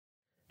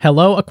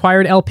Hello,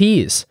 acquired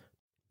LPs.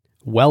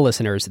 Well,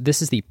 listeners,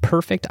 this is the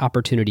perfect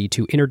opportunity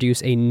to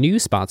introduce a new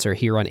sponsor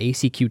here on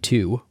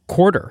ACQ2,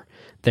 Quarter.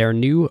 Their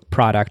new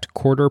product,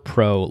 Quarter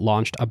Pro,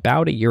 launched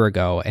about a year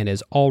ago and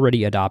is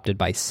already adopted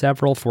by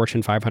several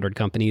Fortune 500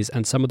 companies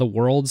and some of the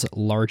world's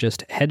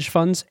largest hedge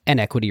funds and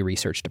equity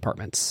research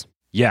departments.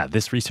 Yeah,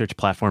 this research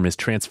platform is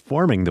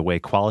transforming the way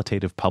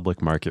qualitative public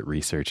market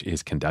research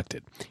is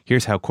conducted.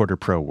 Here's how Quarter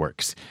Pro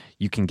works.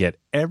 You can get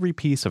every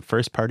piece of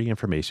first-party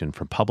information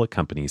from public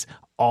companies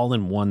all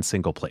in one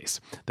single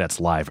place. That's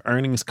live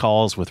earnings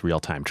calls with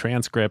real-time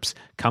transcripts,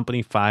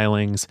 company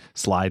filings,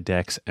 slide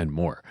decks, and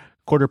more.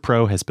 Quarter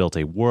Pro has built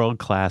a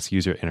world-class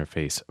user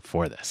interface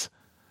for this.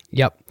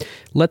 Yep.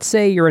 Let's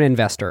say you're an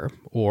investor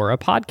or a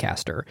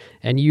podcaster,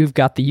 and you've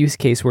got the use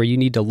case where you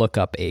need to look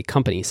up a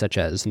company such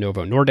as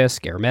Novo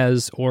Nordisk,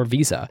 Hermes, or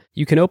Visa.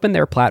 You can open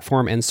their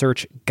platform and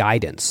search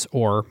guidance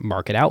or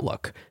market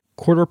outlook.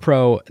 Quarter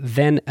Pro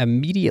then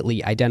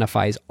immediately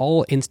identifies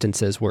all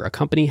instances where a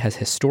company has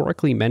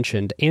historically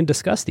mentioned and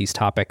discussed these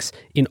topics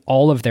in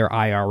all of their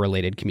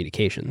IR-related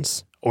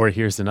communications. Or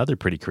here's another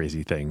pretty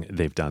crazy thing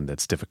they've done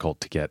that's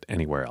difficult to get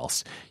anywhere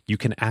else. You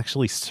can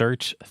actually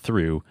search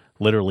through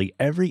literally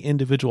every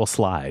individual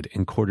slide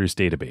in Quarter's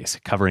database,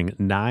 covering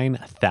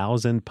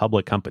 9,000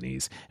 public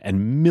companies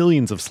and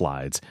millions of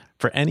slides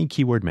for any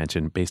keyword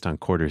mentioned based on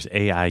Quarter's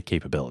AI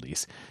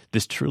capabilities.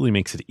 This truly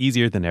makes it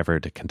easier than ever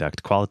to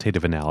conduct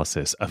qualitative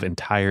analysis of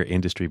entire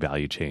industry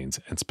value chains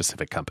and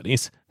specific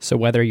companies. So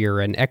whether you're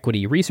an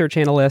equity research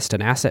analyst,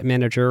 an asset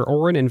manager,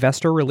 or an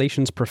investor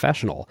relations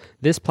professional,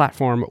 this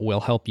platform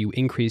will help you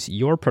increase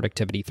your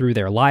productivity through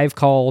their live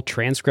call,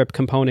 transcript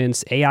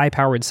components,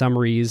 AI-powered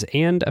summaries,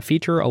 and a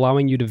feature allowing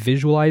you to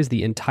visualize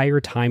the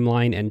entire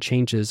timeline and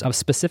changes of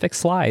specific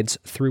slides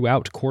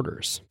throughout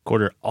quarters.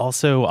 Quarter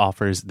also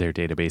offers their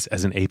database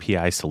as an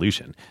API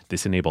solution.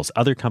 This enables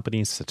other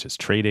companies such as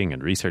trading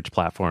and research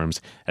platforms,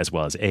 as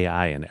well as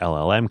AI and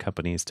LLM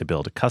companies to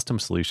build custom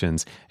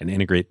solutions and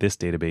integrate this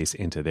database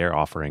into their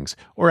offerings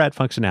or add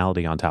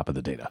functionality on top of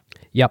the data.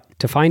 Yep.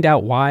 To find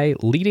out why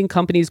leading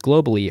companies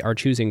globally are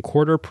choosing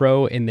Quarter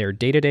Pro in their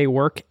day-to-day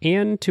work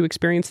and to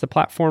experience the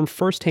platform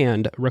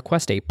firsthand,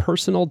 request a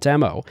personal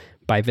demo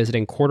by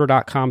visiting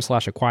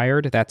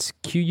quarter.com/acquired. That's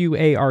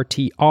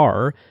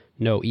QUARTR,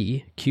 no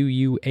E,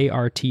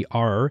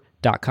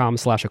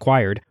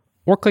 QUARTR.com/acquired,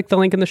 or click the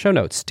link in the show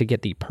notes to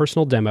get the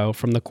personal demo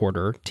from the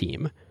Quarter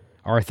team.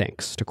 Our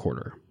thanks to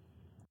Quarter.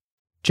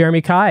 Jeremy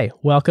Kai,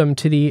 welcome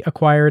to the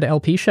Acquired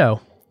LP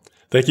Show.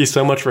 Thank you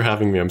so much for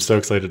having me. I'm so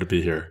excited to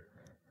be here.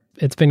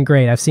 It's been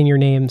great. I've seen your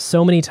name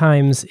so many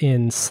times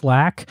in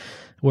Slack,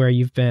 where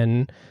you've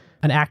been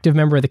an active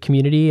member of the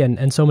community,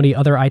 and so many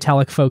other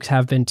Italic folks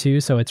have been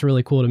too. So it's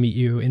really cool to meet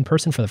you in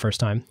person for the first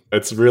time.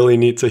 It's really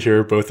neat to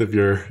hear both of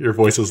your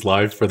voices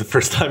live for the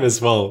first time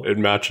as well. It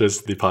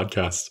matches the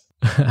podcast.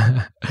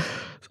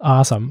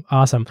 Awesome.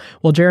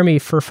 Well, Jeremy,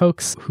 for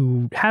folks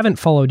who haven't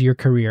followed your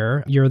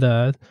career,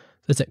 you're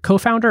is it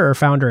co-founder or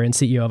founder and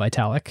CEO of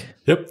Italic?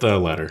 Yep, the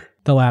latter.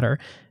 The latter.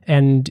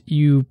 And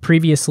you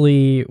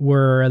previously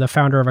were the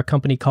founder of a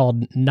company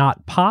called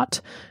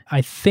NotPot.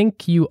 I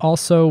think you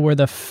also were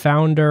the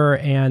founder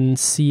and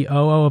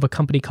COO of a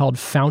company called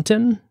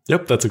Fountain.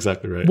 Yep, that's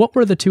exactly right. What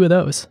were the two of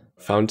those?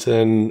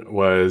 Fountain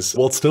was,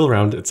 well, it's still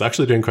around. It's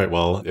actually doing quite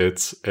well.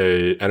 It's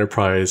a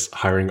enterprise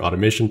hiring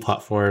automation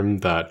platform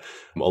that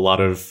a lot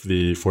of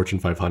the Fortune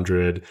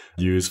 500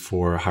 use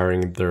for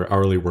hiring their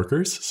hourly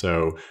workers.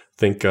 So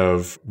think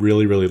of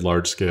really, really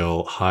large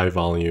scale, high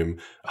volume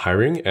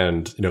hiring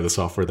and, the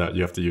software that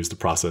you have to use to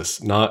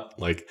process, not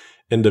like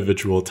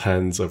individual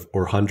tens of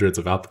or hundreds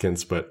of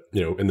applicants, but,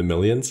 in the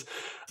millions.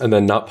 And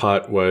then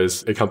NotPot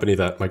was a company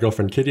that my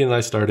girlfriend Katie and I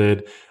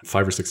started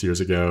 5 or 6 years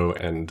ago.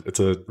 And it's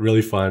a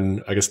really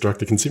fun,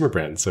 direct-to-consumer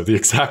brand. So the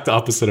exact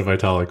opposite of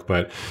Italic,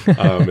 but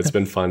it's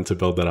been fun to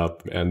build that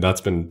up. And that's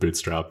been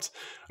bootstrapped,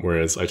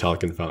 whereas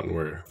Italic and Fountain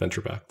were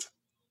venture-backed.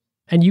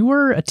 And you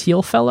were a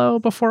Teal Fellow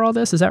before all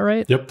this, is that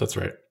right? Yep, that's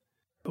right.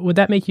 Would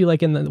that make you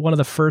like in one of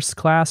the first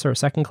class or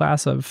second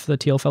class of the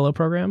Teal Fellow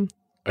program?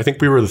 I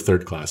think we were the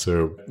third class.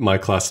 So my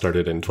class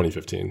started in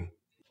 2015.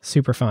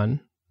 Super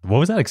fun. What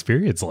was that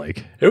experience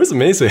like? It was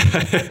amazing.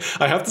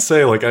 I have to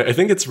say, I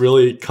think it's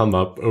really come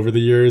up over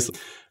the years.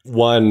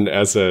 One,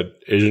 as an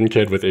Asian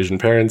kid with Asian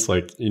parents,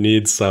 you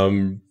need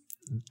some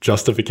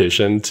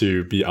justification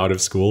to be out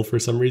of school for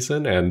some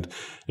reason. And,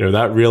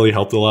 that really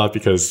helped a lot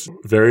because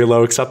very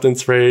low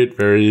acceptance rate,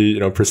 very,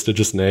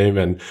 prestigious name,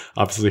 and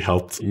obviously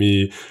helped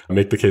me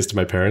make the case to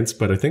my parents.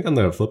 But I think on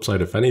the flip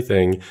side, if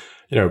anything,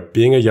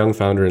 being a young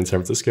founder in San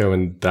Francisco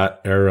in that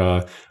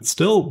era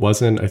still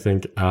wasn't, I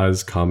think,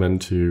 as common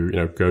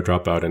to, go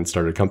drop out and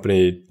start a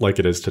company like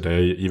it is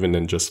today, even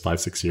in just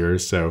 5-6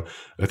 years. So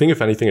I think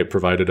if anything, it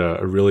provided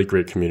a really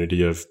great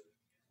community of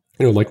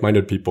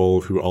like-minded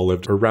people who all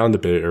lived around the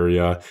Bay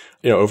Area.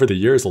 Over the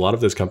years, a lot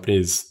of those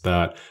companies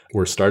that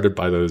were started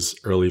by those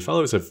early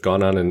fellows have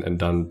gone on and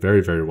done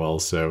very, very well.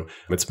 So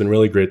it's been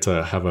really great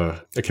to have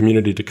a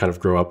community to kind of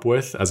grow up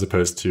with, as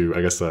opposed to,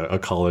 I guess, a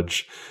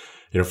college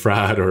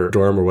frat or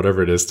dorm or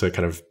whatever it is to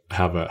kind of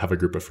have a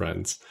group of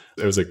friends.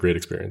 It was a great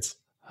experience.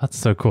 That's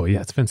so cool.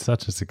 Yeah, it's been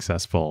such a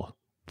successful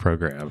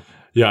program.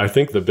 Yeah, I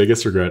think the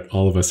biggest regret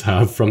all of us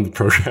have from the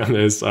program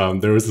is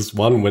there was this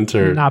one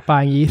winter. Not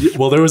buying ETH.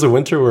 Well, there was a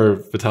winter where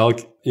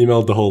Vitalik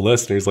emailed the whole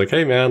list and he was like,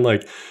 hey, man,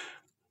 like,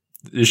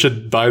 you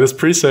should buy this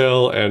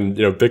pre-sale. And,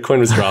 Bitcoin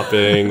was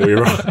dropping.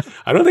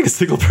 I don't think a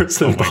single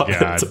person bought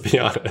it, to be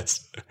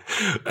honest.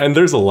 And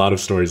there's a lot of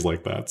stories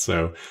like that.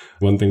 So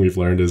one thing we've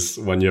learned is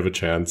when you have a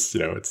chance,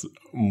 it's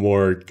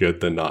more good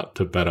than not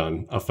to bet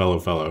on a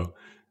fellow.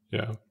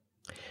 Yeah.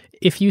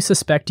 If you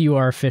suspect you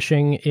are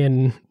fishing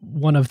in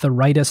one of the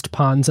rightest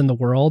ponds in the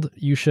world,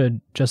 you should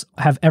just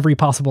have every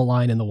possible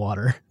line in the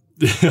water.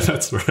 Yeah,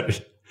 that's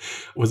right.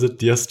 Was it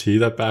DST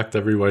that backed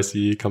every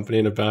YC company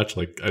in a batch?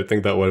 Like, I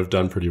think that would have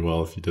done pretty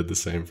well if you did the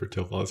same for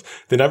Teal Fellows.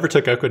 They never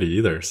took equity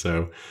either,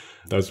 so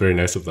that was very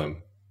nice of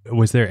them.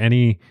 Was there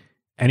any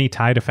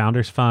tie to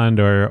Founders Fund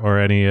or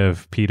any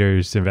of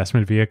Peter's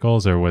investment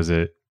vehicles, or was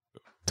it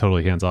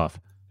totally hands off?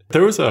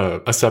 There was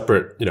a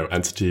separate,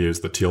 entity. It was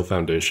the Teal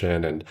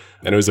Foundation, and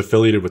it was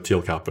affiliated with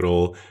Teal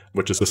Capital,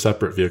 which is a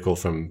separate vehicle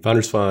from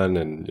Founders Fund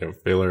and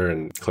Baylor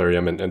and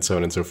Clarium and so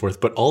on and so forth.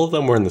 But all of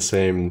them were in the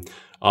same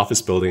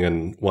office building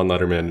in One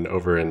Letterman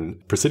over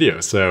in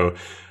Presidio. So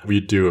we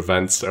do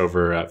events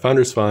over at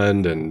Founders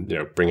Fund and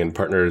bring in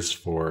partners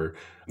for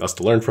us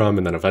to learn from,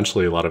 and then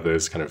eventually a lot of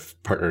those kind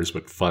of partners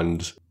would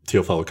fund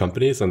Teal Fellow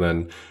companies. And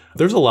then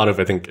there's a lot of,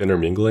 I think,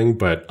 intermingling,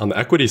 but on the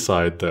equity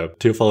side, the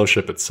Teal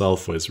Fellowship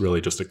itself was really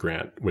just a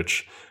grant,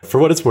 which for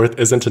what it's worth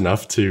isn't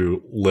enough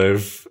to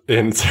live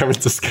in San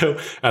Francisco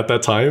at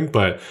that time.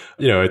 But,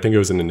 I think it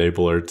was an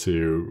enabler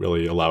to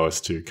really allow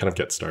us to kind of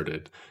get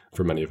started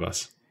for many of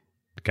us.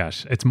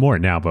 Gosh, it's more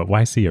now, but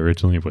YC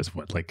originally was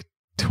like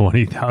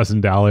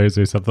 $20,000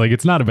 or something. Like,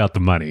 it's not about the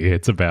money.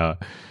 It's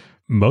about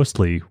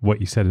mostly what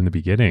you said in the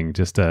beginning,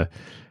 just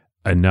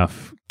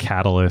enough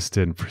catalyst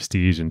and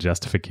prestige and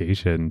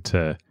justification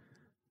to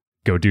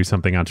go do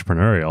something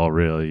entrepreneurial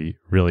really,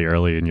 really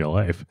early in your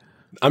life.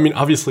 I mean,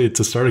 obviously,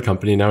 to start a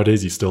company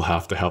nowadays, you still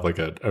have to have like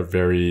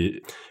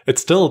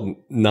it's still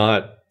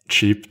not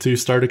cheap to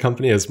start a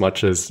company as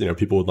much as,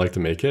 people would like to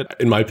make it,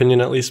 in my opinion,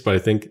 at least. But I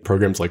think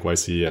programs like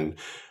YC and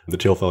the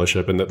Teal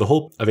Fellowship and the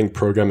whole, I think,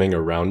 programming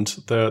around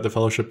the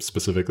fellowship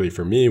specifically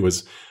for me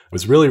was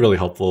really, really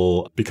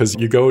helpful, because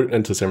you go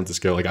into San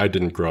Francisco, like I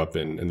didn't grow up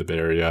in the Bay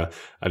Area.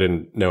 I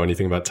didn't know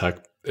anything about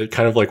tech. It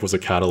kind of like was a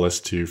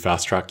catalyst to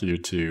fast track you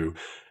to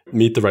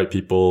meet the right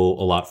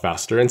people a lot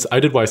faster. And I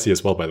did YC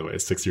as well, by the way,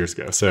 6 years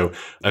ago. So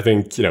I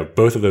think,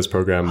 both of those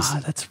programs.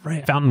 That's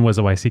right. Fountain was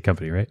a YC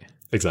company, right?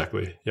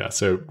 Exactly. Yeah.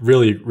 So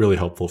really, really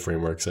helpful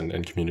frameworks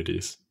and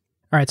communities.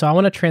 All right. So I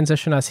want to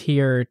transition us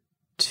here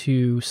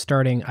to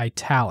starting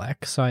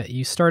Italic. So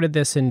you started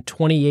this in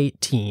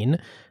 2018.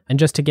 And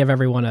just to give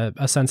everyone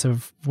a sense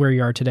of where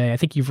you are today, I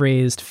think you've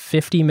raised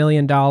 $50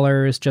 million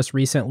just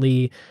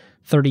recently,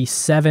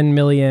 $37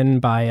 million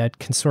by a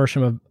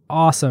consortium of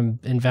awesome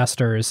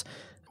investors.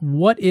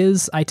 What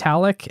is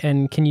Italic,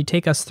 and can you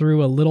take us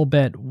through a little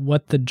bit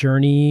what the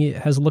journey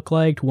has looked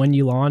like when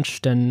you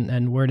launched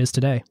and where it is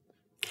today?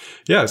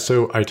 Yeah,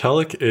 so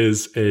Italic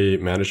is a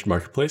managed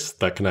marketplace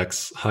that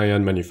connects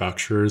high-end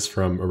manufacturers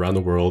from around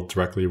the world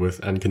directly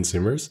with end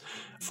consumers.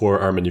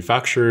 For our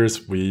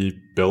manufacturers, we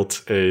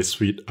built a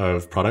suite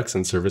of products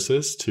and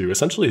services to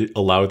essentially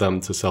allow them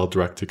to sell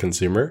direct to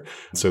consumer.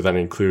 So that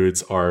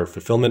includes our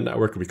fulfillment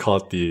network. We call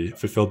it the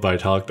Fulfilled by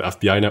Italic, the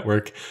FBI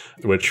network,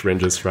 which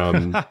ranges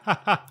from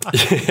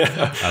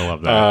I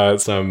love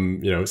that.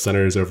 Some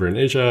centers over in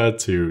Asia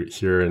to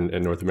here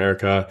in North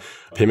America.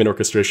 Payment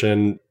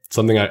orchestration.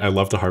 Something I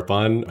love to harp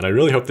on, and I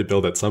really hope they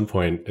build at some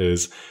point,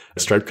 is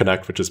Stripe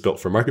Connect, which is built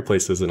for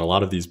marketplaces. And a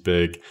lot of these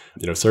big,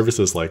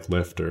 services like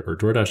Lyft or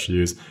DoorDash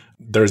use,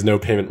 there's no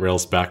payment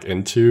rails back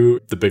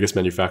into the biggest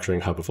manufacturing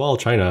hub of all,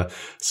 China.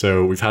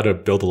 So we've had to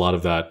build a lot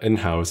of that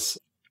in-house.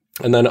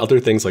 And then other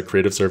things like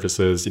creative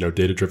services,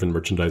 data-driven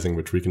merchandising,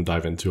 which we can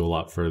dive into a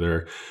lot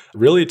further,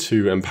 really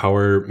to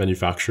empower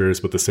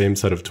manufacturers with the same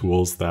set of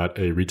tools that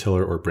a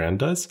retailer or brand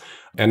does.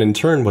 And in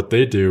turn, what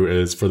they do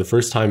is, for the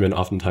first time in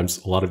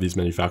oftentimes a lot of these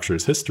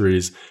manufacturers'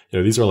 histories,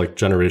 these are like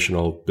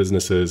generational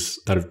businesses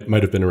that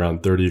might have been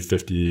around 30,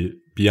 50,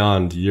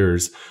 beyond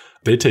years.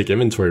 They take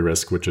inventory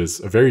risk, which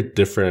is a very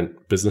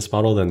different business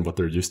model than what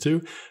they're used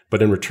to.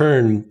 But in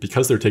return,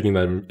 because they're taking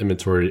that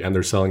inventory and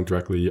they're selling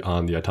directly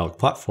on the Italic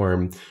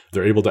platform,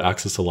 they're able to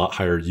access a lot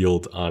higher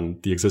yield on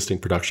the existing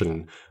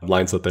production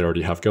lines that they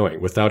already have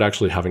going without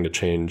actually having to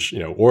change,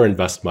 or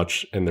invest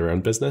much in their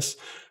own business.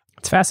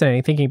 It's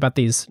fascinating thinking about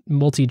these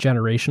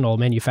multi-generational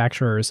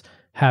manufacturers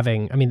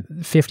having,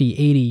 50,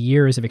 80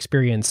 years of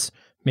experience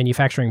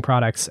manufacturing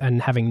products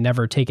and having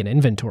never taken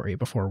inventory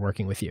before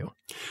working with you?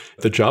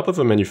 The job of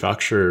a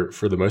manufacturer,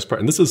 for the most part,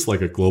 and this is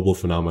like a global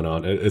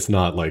phenomenon. It's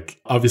not like,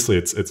 obviously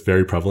it's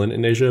very prevalent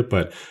in Asia,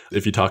 but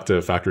if you talk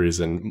to factories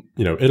in,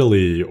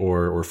 Italy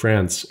or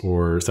France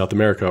or South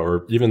America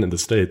or even in the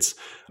States,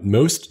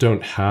 most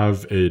don't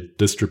have a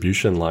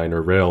distribution line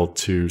or rail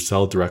to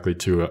sell directly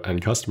to an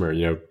end customer.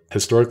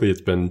 Historically,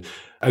 it's been,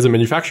 as a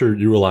manufacturer,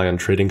 you rely on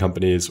trading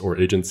companies or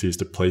agencies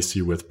to place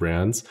you with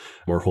brands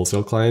or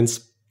wholesale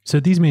clients. So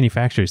these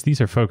manufacturers,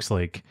 these are folks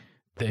like,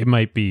 they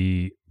might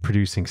be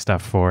producing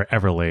stuff for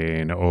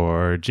Everlane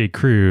or J.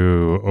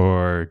 Crew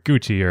or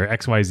Gucci or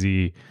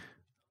XYZ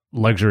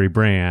luxury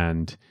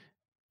brand,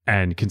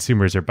 and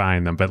consumers are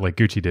buying them, but like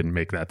Gucci didn't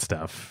make that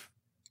stuff.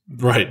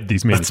 Right.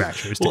 These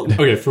manufacturers did.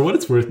 Okay, for what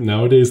it's worth,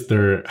 nowadays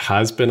there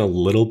has been a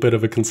little bit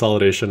of a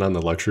consolidation on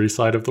the luxury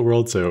side of the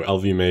world. So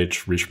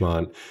LVMH,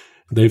 Richemont,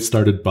 they've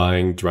started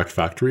buying direct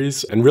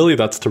factories, and really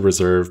that's to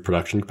reserve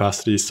production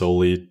capacity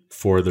solely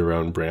for their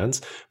own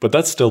brands. But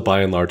that's still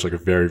by and large like a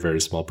very,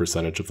 very small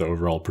percentage of the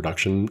overall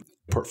production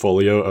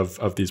portfolio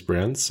of these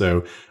brands.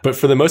 So, but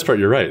for the most part,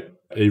 you're right.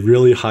 A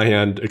really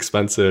high-end,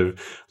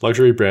 expensive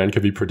luxury brand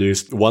could be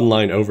produced one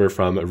line over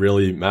from a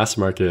really mass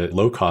market,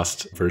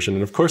 low-cost version.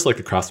 And of course, like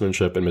the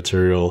craftsmanship and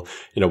material,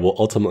 will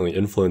ultimately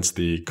influence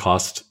the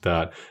cost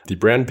that the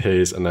brand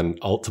pays, and then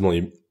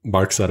ultimately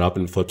marks that up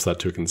and flips that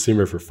to a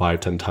consumer for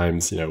 5-10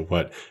 times,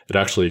 what it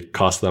actually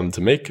costs them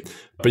to make.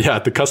 But yeah,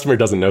 the customer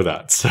doesn't know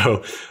that.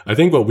 So I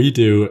think what we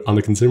do on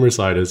the consumer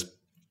side is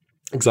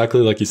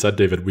exactly like you said,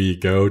 David, we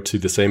go to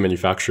the same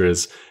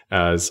manufacturers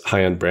as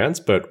high-end brands,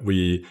 but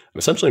we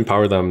essentially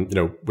empower them,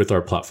 with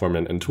our platform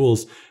and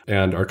tools.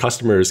 And our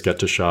customers get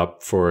to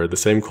shop for the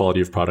same quality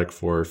of product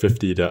for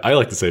 50 to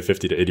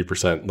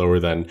 80%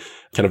 lower than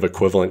kind of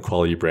equivalent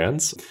quality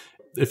brands.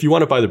 If you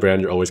want to buy the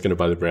brand, you're always going to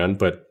buy the brand.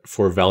 But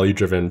for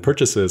value-driven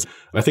purchases,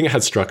 I think it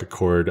had struck a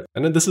chord.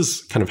 And then this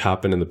has kind of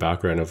happened in the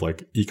background of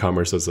like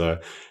e-commerce as a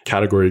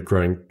category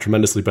growing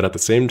tremendously. But at the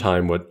same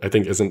time, what I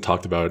think isn't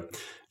talked about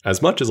as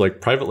much as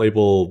like private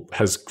label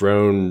has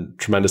grown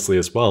tremendously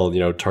as well.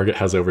 Target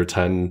has over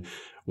 10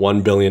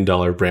 $1 billion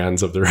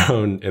brands of their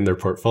own in their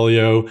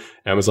portfolio.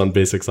 Amazon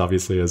Basics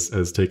obviously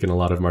has taken a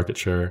lot of market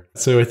share.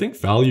 So I think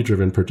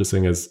value-driven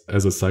purchasing as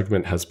a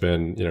segment has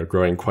been,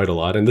 growing quite a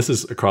lot. And this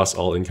is across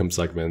all income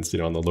segments.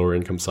 On the lower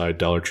income side,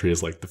 Dollar Tree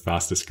is like the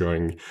fastest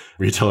growing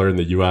retailer in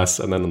the US.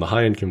 And then on the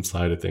high income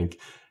side, I think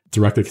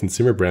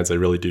direct-to-consumer brands, I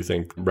really do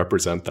think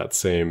represent that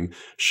same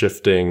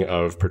shifting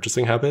of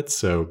purchasing habits.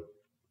 So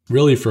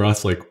really for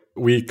us, like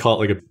we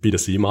call it like a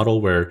B2C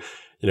model where,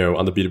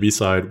 on the B2B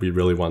side, we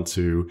really want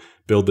to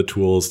build the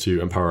tools to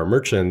empower our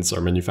merchants,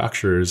 our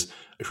manufacturers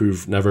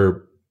who've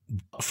never,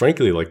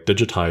 frankly, like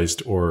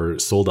digitized or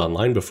sold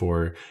online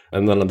before.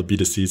 And then on the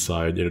B2C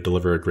side,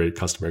 deliver a great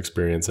customer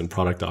experience and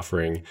product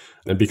offering.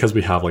 And because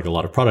we have like a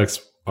lot of products,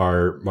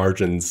 our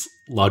margins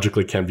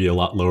logically can be a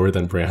lot lower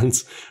than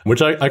brands,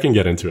 which I can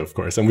get into, of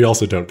course. And we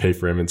also don't pay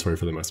for inventory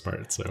for the most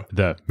part. So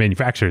the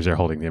manufacturers are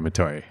holding the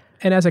inventory.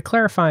 And as a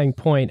clarifying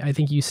point, I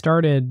think you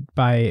started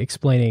by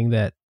explaining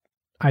that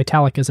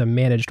Italic is a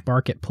managed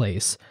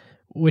marketplace,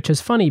 which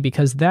is funny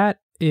because that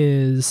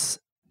is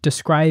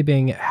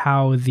describing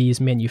how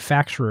these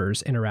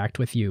manufacturers interact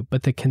with you.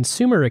 But the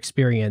consumer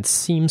experience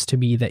seems to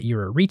be that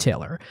you're a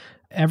retailer.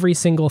 Every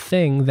single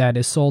thing that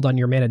is sold on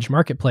your managed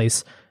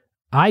marketplace,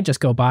 I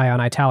just go buy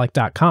on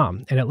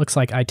italic.com, and it looks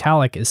like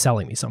Italic is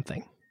selling me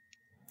something.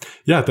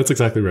 Yeah, that's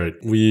exactly right.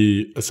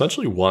 We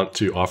essentially want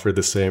to offer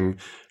the same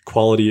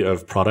quality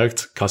of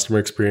product, customer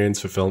experience,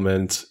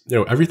 fulfillment,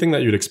 everything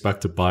that you'd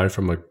expect to buy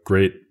from a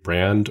great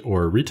brand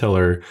or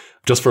retailer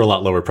just for a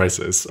lot lower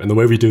prices. And the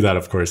way we do that,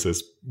 of course,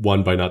 is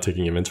one, by not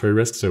taking inventory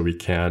risk. So we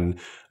can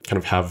kind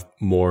of have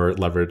more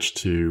leverage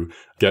to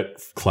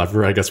get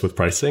clever, I guess, with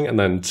pricing. And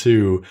then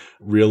two,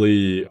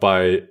 really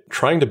by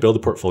trying to build a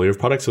portfolio of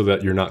products so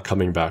that you're not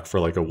coming back for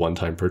like a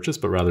one-time purchase,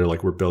 but rather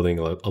like we're building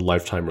a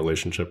lifetime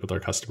relationship with our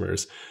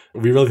customers.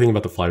 We really think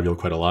about the flywheel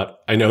quite a lot.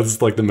 I know this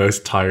is like the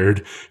most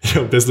tired,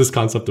 business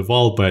concept of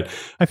all, but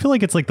I feel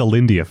like it's like the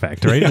Lindy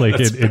effect, right?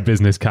 Yeah, in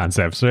business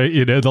concepts, right?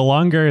 The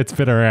longer it's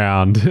been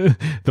around,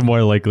 the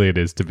more likely it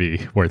is to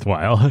be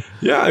worthwhile.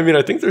 Yeah, I mean,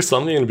 I think there's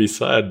something to be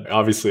said.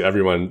 Obviously,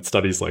 everyone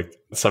studies like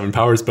 7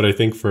 powers, but I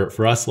think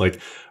for us,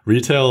 like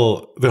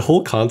retail, the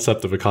whole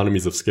concept of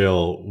economies of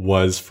scale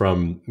was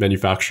from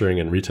manufacturing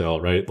and retail,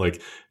 right? Like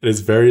it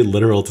is very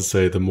literal to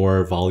say the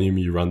more volume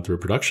you run through a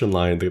production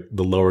line,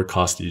 the lower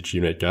cost each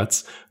unit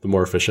gets, the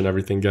more efficient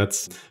everything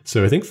gets.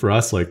 So I think for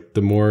us, like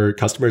the more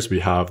customers we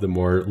have, the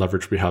more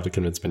leverage we have to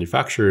convince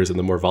manufacturers, and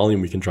the more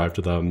volume we can drive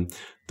to them,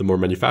 the more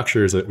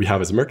manufacturers that we have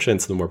as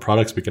merchants, the more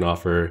products we can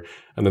offer.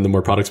 And then the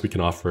more products we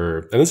can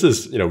offer, and this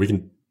is, we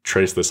can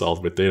trace this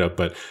all with data,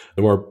 but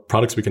the more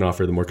products we can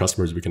offer, the more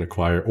customers we can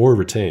acquire or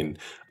retain.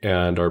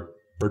 And our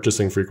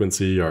purchasing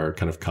frequency, our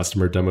kind of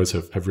customer demos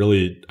have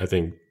really, I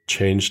think,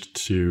 changed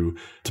to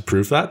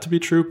prove that to be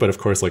true. But of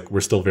course, like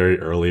we're still very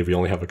early. We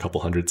only have a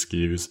couple hundred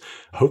SKUs.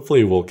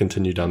 Hopefully we'll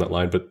continue down that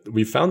line. But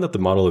we found that the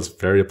model is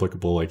very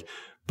applicable. Like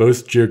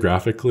both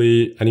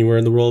geographically anywhere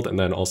in the world. And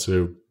then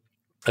also,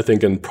 I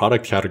think in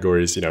product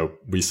categories,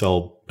 we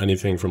sell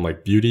anything from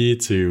like beauty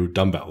to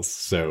dumbbells.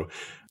 So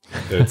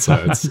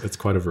it's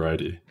quite a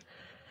variety.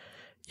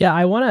 Yeah,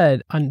 I want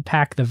to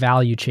unpack the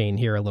value chain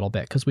here a little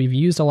bit because we've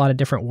used a lot of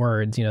different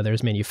words.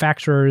 There's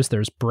manufacturers,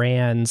 there's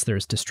brands,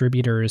 there's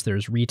distributors,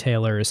 there's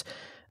retailers.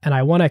 And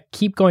I want to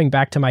keep going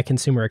back to my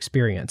consumer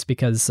experience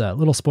because,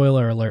 little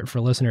spoiler alert for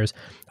listeners,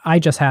 I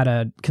just had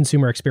a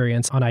consumer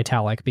experience on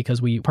Italic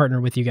because we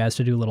partnered with you guys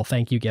to do a little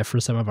thank you gift for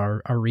some of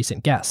our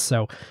recent guests.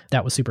 So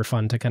that was super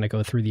fun to kind of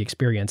go through the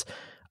experience.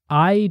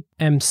 I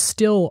am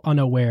still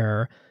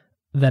unaware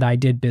that I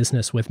did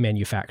business with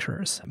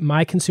manufacturers.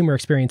 My consumer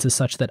experience is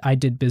such that I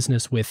did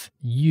business with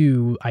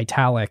you,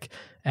 Italic,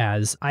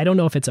 as I don't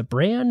know if it's a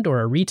brand or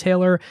a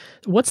retailer.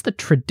 What's the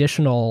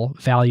traditional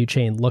value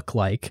chain look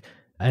like?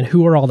 And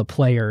who are all the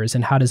players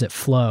and how does it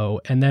flow?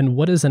 And then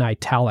what does an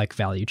Italic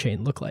value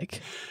chain look like?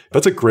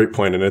 That's a great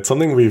point. And it's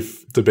something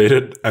we've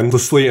debated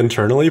endlessly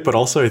internally, but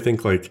also I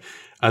think like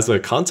as a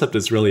concept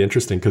is really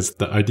interesting because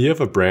the idea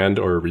of a brand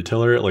or a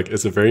retailer like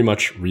is a very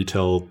much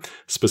retail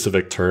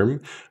specific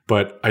term.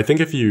 But I think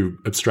if you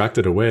abstract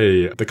it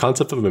away, the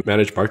concept of a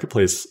managed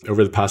marketplace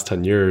over the past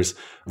 10 years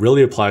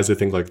really applies, I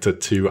think, like to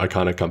two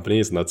iconic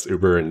companies, and that's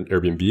Uber and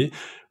Airbnb.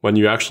 When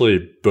you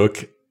actually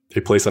book a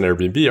place on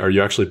Airbnb, are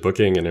you actually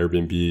booking an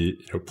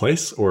Airbnb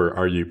place, or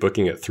are you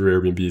booking it through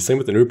Airbnb? Same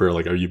with an Uber.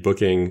 Like, are you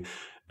booking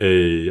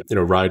a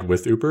ride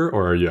with Uber,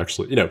 or are you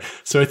actually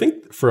So I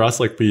think for us,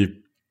 like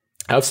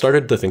I've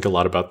started to think a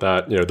lot about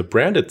that. The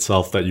brand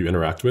itself that you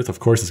interact with, of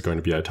course, is going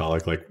to be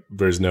Italic. Like,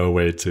 there's no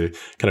way to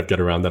kind of get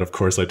around that. Of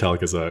course,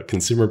 Italic is a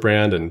consumer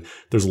brand, and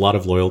there's a lot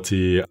of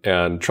loyalty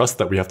and trust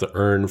that we have to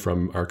earn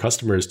from our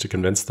customers to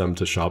convince them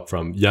to shop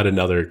from yet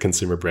another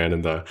consumer brand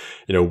in the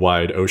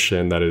wide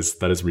ocean that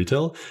is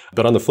retail.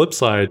 But on the flip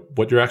side,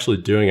 what you're actually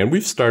doing, and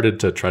we've started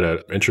to try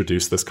to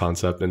introduce this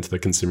concept into the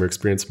consumer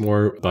experience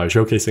more by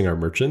showcasing our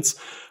merchants.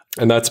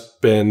 And that's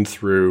been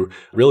through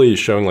really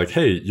showing like,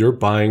 hey, you're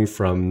buying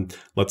from,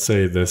 let's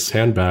say, this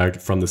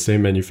handbag from the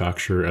same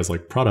manufacturer as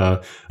like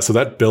Prada. So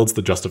that builds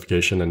the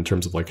justification in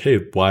terms of like, hey,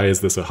 why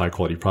is this a high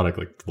quality product?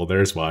 Like, well,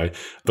 there's why.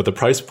 But the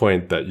price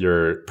point that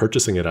you're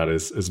purchasing it at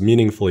is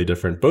meaningfully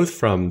different, both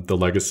from the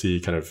legacy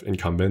kind of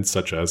incumbents,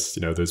 such as,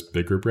 those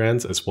bigger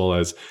brands, as well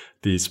as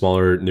the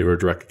smaller, newer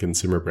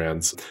direct-to-consumer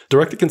brands.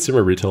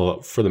 Direct-to-consumer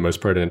retail, for the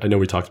most part, and I know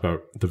we talked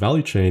about the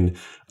value chain,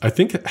 I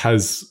think it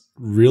has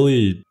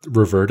really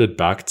reverted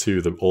back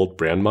to the old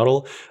brand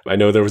model. I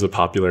know there was a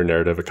popular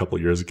narrative a couple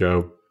of years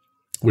ago,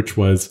 which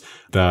was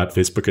that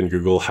Facebook and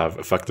Google have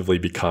effectively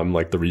become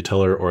like the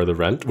retailer or the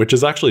rent, which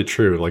is actually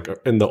true. Like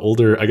in the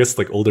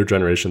older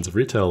generations of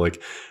retail,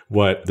 like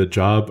what the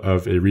job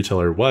of a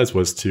retailer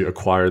was to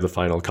acquire the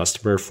final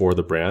customer for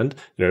the brand.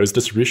 It was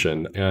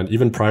distribution. And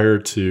even prior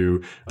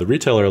to the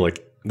retailer,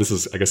 like this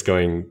is, I guess,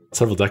 going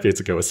several decades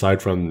ago,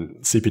 aside from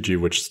CPG,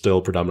 which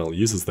still predominantly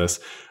uses this,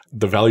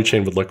 the value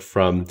chain would look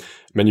from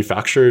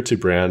manufacturer to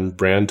brand,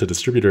 brand to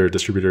distributor,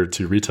 distributor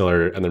to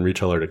retailer, and then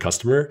retailer to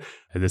customer.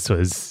 And this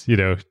was,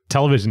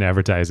 television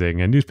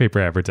advertising and newspaper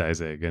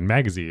advertising and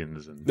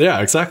magazines.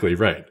 Yeah, exactly.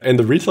 Right. And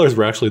the retailers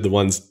were actually the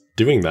ones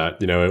doing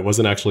that. It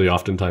wasn't actually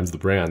oftentimes the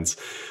brands.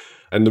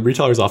 And the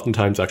retailers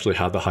oftentimes actually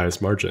had the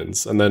highest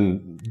margins. And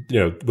then,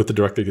 with the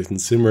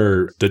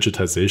direct-to-consumer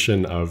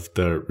digitization of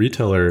the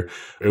retailer,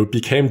 it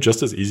became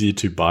just as easy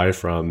to buy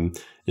from,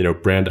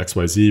 brand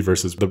XYZ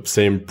versus the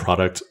same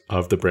product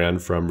of the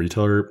brand from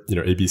retailer,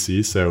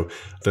 ABC. So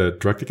the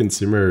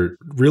direct-to-consumer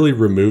really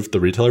removed the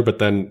retailer, but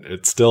then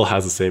it still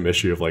has the same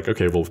issue of like,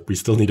 okay, well, we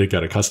still need to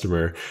get a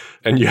customer.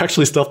 And you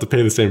actually still have to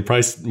pay the same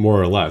price, more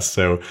or less.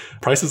 So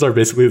prices are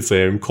basically the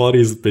same.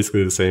 Quality is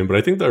basically the same. But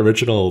I think the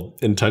original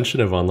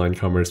intention of online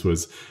commerce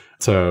was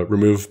to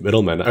remove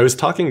middlemen. I was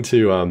talking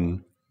to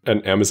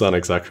an Amazon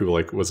exec who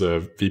was a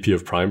VP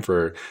of Prime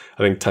for,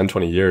 I think, 10,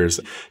 20 years.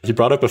 He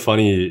brought up a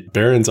funny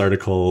Barron's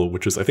article,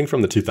 which was, I think,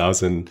 from the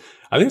 2000,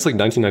 I think it's like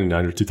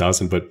 1999 or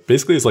 2000, but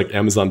basically it's like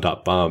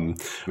Amazon.bomb.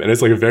 And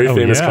it's like a very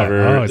famous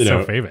cover. Oh, it's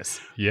so famous.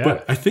 Yeah.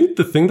 But I think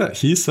the thing that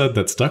he said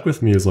that stuck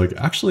with me is like,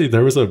 actually,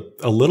 there was a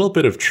little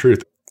bit of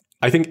truth.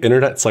 I think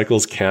internet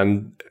cycles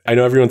I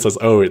know everyone says,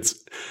 oh, it's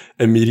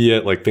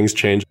immediate, like things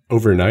change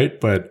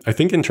overnight. But I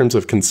think in terms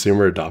of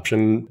consumer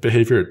adoption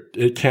behavior,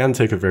 it can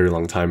take a very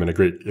long time. And a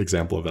great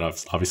example of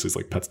that obviously is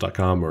like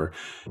pets.com, or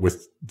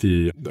with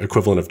the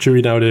equivalent of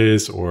Chewy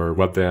nowadays, or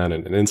Webvan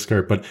and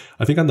Instacart. But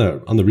I think on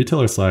the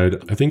retailer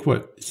side, I think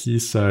what he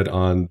said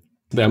on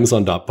the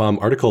Amazon.bomb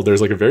article,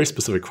 there's like a very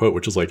specific quote,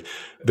 which is like,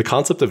 the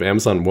concept of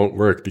Amazon won't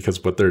work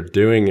because what they're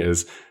doing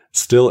is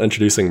still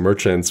introducing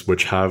merchants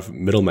which have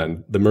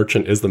middlemen. The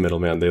merchant is the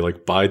middleman. They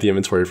buy the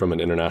inventory from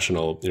an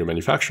international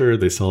manufacturer.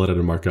 They sell it at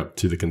a markup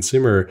to the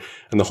consumer.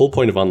 And the whole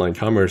point of online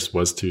commerce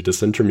was to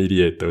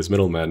disintermediate those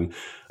middlemen.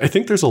 I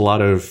think there's a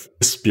lot of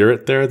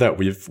spirit there that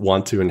we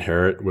want to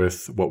inherit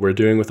with what we're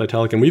doing with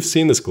Italic. And we've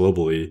seen this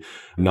globally,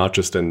 not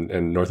just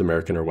in North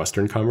American or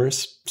Western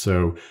commerce.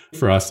 So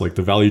for us,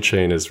 the value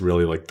chain is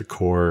really the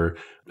core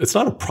it's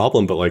not a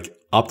problem, but like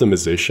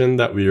optimization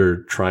that we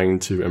are trying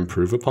to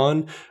improve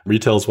upon.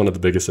 Retail is one of the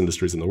biggest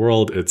industries in the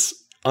world. It's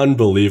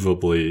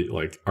unbelievably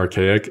like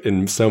archaic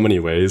in so many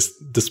ways,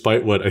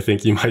 despite what I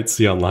think you might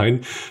see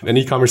online. And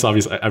e-commerce,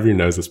 obviously, everyone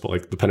knows this, but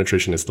like the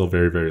penetration is still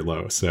very, very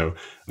low. So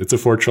it's a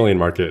 $4 trillion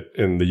market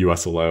in the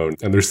US alone.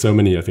 And there's so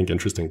many, I think,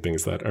 interesting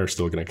things that are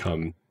still going to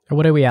come.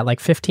 What are we at? Like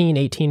 15,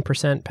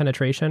 18%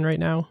 penetration right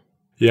now?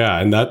 Yeah.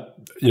 And that,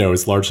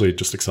 is largely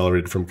just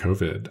accelerated from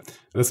COVID.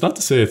 That's not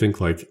to say I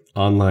think like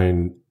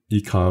online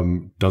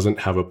e-com doesn't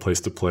have a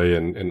place to play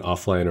in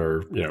offline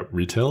or,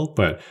 retail,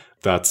 but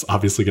that's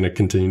obviously going to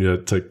continue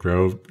to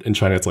grow. In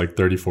China, it's like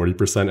 30,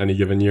 40% any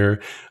given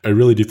year. I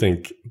really do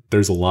think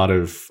there's a lot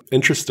of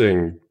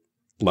interesting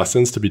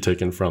lessons to be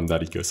taken from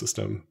that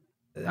ecosystem.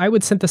 I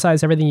would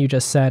synthesize everything you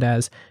just said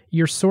as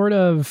you're sort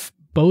of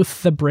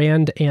both the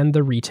brand and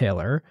the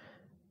retailer.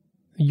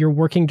 You're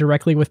working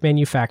directly with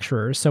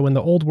manufacturers. So in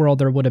the old world,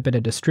 there would have been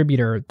a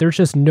distributor. There's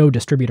just no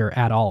distributor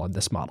at all in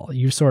this model.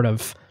 You sort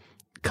of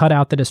cut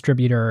out the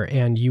distributor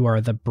and you are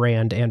the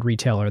brand and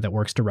retailer that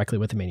works directly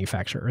with the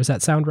manufacturer. Does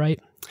that sound right?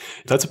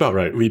 That's about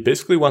right. We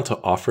basically want to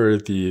offer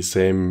the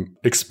same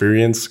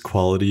experience,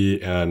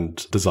 quality,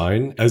 and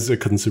design as a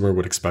consumer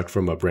would expect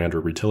from a brand or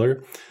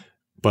retailer.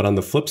 But on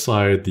the flip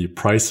side, the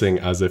pricing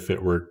as if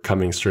it were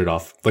coming straight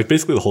off, like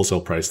basically the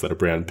wholesale price that a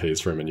brand pays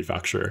for a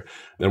manufacturer.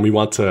 And we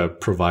want to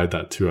provide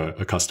that to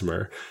a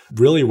customer.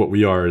 Really what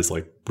we are is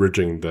like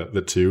bridging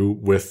the two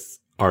with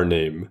our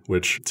name,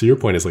 which to your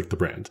point is like the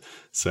brand.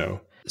 So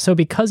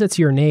because it's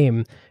your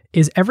name,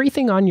 is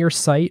everything on your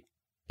site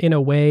in a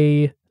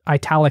way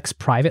Italic's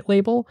private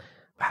label?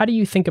 How do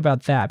you think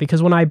about that?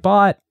 Because when I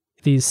bought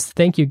these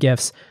thank you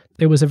gifts,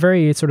 it was a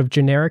very sort of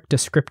generic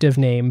descriptive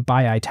name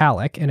by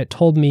Italic, and it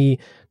told me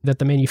that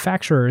the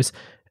manufacturers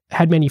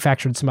had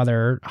manufactured some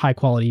other high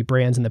quality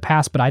brands in the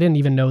past, but I didn't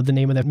even know the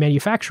name of the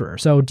manufacturer.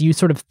 So do you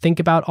sort of think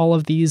about all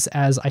of these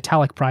as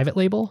Italic private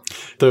label?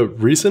 The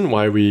reason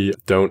why we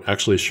don't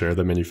actually share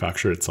the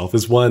manufacturer itself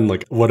is one,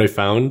 like what I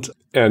found,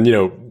 and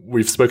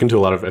we've spoken to a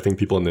lot of, I think,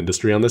 people in the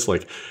industry on this,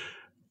 like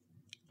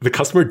the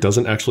customer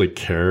doesn't actually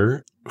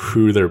care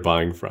who they're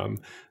buying from.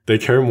 They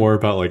care more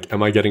about like,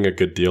 am I getting a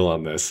good deal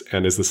on this?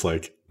 And is this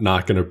like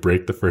not going to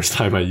break the first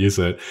time I use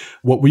it?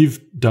 What we've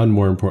done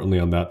more importantly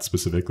on that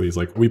specifically is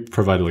like we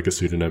provided like a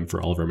pseudonym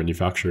for all of our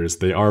manufacturers.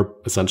 They are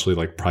essentially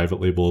like private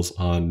labels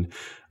on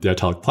the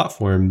Italic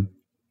platform.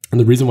 And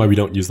the reason why we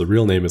don't use the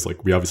real name is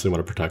like we obviously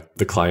want to protect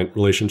the client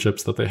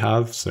relationships that they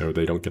have so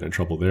they don't get in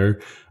trouble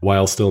there,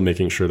 while still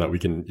making sure that we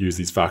can use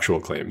these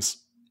factual claims.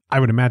 I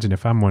would imagine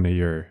if I'm one of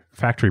your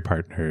factory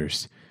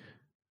partners,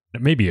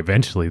 maybe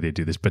eventually they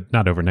do this, but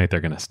not overnight. They're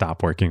going to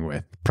stop working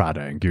with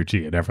Prada and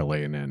Gucci and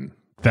Everlane, and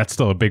that's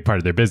still a big part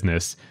of their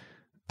business.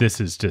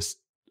 This is just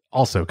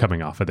also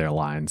coming off of their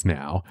lines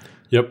now.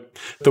 Yep.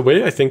 The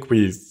way I think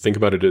we think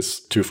about it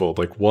is twofold.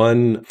 Like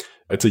one,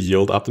 it's a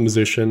yield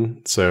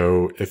optimization.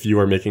 So if you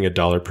are making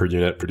 $1 per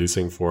unit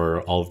producing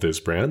for all of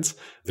those brands,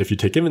 if you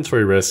take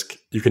inventory risk,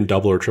 you can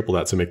double or triple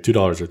that. So make $2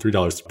 or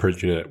 $3 per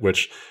unit,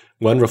 which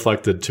when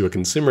reflected to a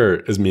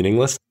consumer is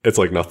meaningless. It's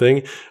like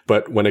nothing.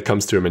 But when it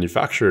comes to a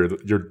manufacturer,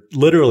 you're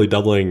literally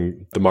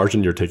doubling the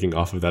margin you're taking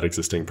off of that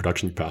existing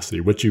production capacity,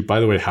 which you,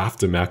 by the way, have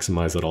to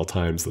maximize at all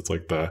times. That's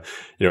like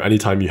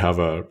anytime you have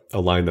a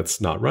line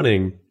that's not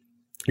running,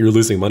 you're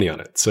losing money on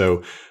it.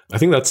 So I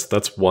think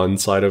that's one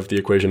side of the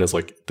equation is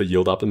like the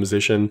yield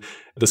optimization.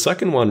 The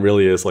second one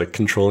really is like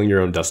controlling your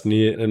own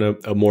destiny in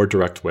a more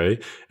direct way.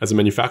 As a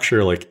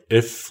manufacturer, like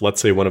if let's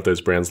say one of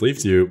those brands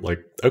leaves you, like,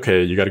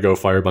 okay, you got to go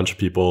fire a bunch of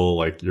people,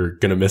 like you're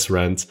going to miss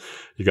rent,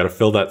 you got to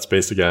fill that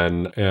space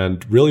again.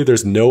 And really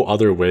there's no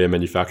other way a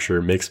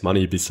manufacturer makes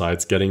money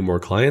besides getting more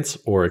clients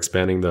or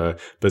expanding the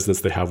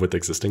business they have with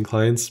existing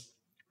clients.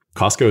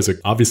 Costco is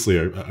obviously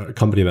a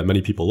company that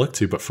many people look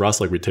to, but for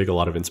us, like we take a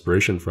lot of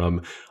inspiration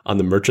from on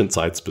the merchant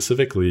side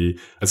specifically.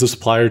 As a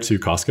supplier to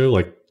Costco,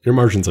 like your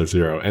margins are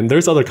zero. And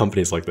there's other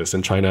companies like this.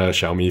 In China,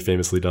 Xiaomi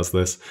famously does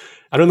this.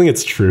 I don't think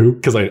it's true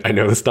because I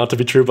know this not to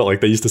be true, but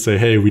like they used to say,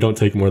 hey, we don't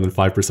take more than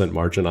 5%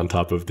 margin on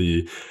top of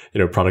the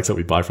products that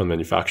we buy from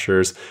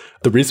manufacturers.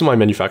 The reason why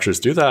manufacturers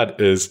do that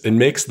is it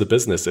makes the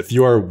business. If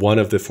you are one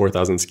of the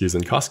 4,000 SKUs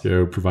in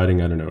Costco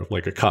providing, I don't know,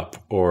 like a cup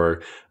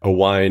or a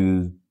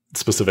wine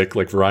specific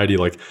like variety,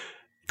 like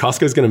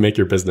Costco is going to make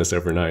your business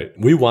overnight.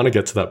 We want to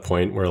get to that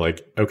point where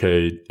like,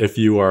 okay, if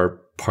you are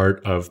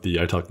part of the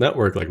Italic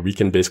network, like we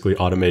can basically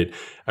automate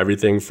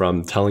everything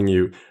from telling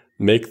you,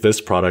 make this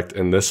product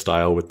in this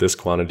style with this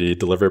quantity,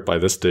 deliver it by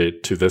this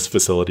date to this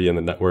facility in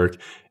the network,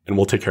 and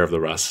we'll take care of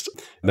the rest.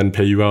 And then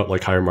pay you out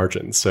like higher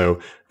margins. So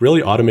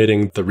really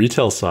automating the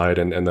retail side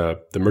and the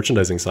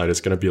merchandising side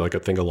is going to be like I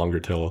think a longer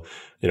tail,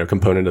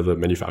 component of the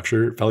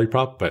manufacturer value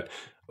prop. But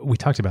we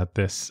talked about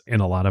this in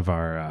a lot of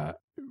our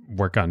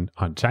work on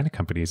China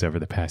companies over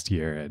the past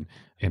year, and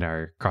in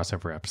our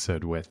crossover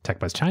episode with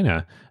TechBuzz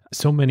China.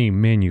 So many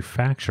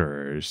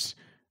manufacturers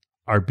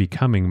are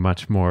becoming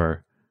much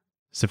more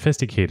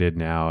sophisticated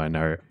now and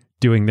are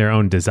doing their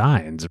own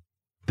designs,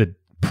 the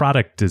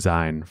product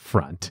design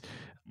front.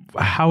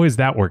 How is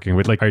that working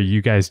with, like, are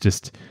you guys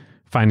just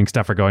finding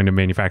stuff or going to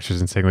manufacturers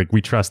and saying like,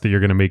 we trust that you're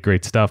going to make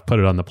great stuff, put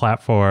it on the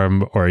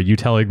platform, or are you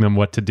telling them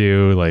what to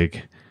do?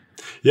 Like,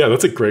 yeah,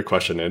 that's a great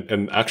question.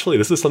 And actually,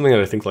 this is something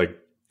that I think like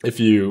if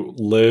you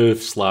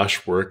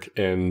live/work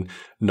in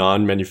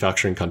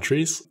non-manufacturing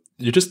countries,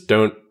 you just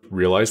don't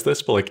realize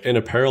this. But like in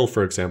apparel,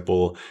 for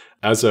example,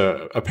 as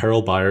a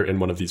apparel buyer in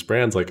one of these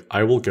brands, like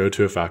I will go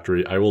to a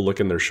factory, I will look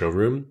in their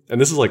showroom, and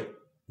this is like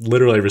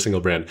literally every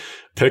single brand,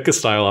 pick a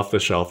style off the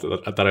shelf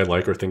that I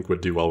like or think would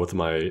do well with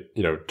my,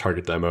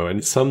 target demo.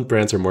 And some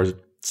brands are more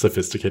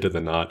sophisticated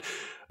than not,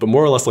 but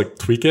more or less like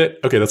tweak it.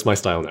 Okay, that's my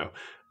style now.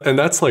 And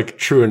that's like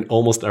true in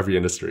almost every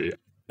industry.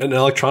 And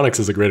electronics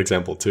is a great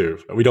example too.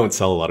 We don't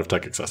sell a lot of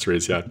tech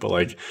accessories yet, but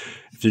like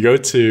if you go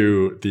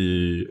to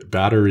the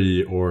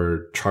battery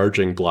or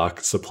charging block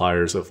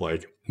suppliers of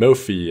like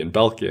Mophie and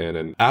Belkin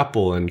and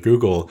Apple and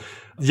Google,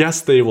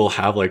 yes, they will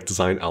have like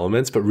design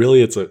elements, but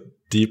really it's a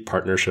deep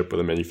partnership with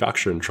a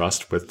manufacturer and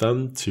trust with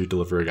them to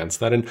deliver against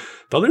that. And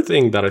the other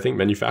thing that I think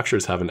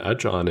manufacturers have an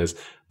edge on is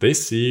they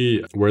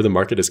see where the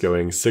market is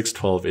going 6,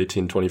 12,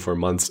 18, 24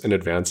 months in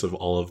advance of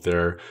all of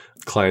their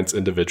clients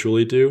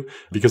individually do,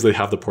 because they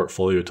have the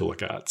portfolio to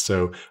look at.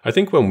 So I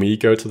think when we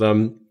go to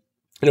them,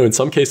 in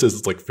some cases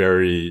it's like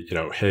very,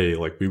 hey,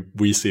 like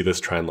we see this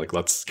trend, like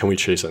can we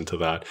chase into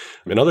that?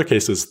 In other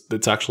cases,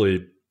 it's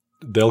actually,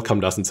 they'll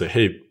come to us and say,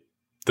 hey,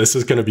 this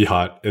is going to be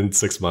hot in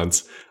 6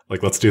 months.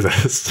 Like, let's do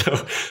this.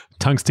 So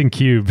tungsten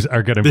cubes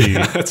are going to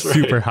be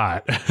super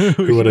hot.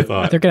 Who would have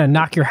thought? They're going to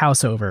knock your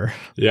house over.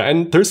 Yeah.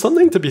 And there's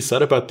something to be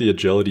said about the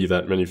agility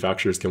that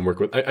manufacturers can work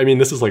with. I mean,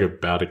 this is like a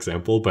bad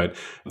example, but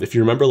if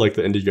you remember like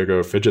the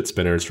Indiegogo fidget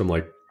spinners from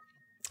like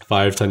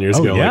 5-10 years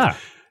ago,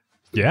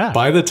 yeah.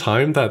 By the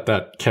time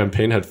that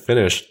campaign had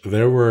finished,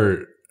 there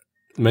were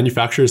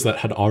manufacturers that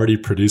had already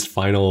produced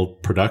final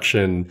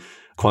production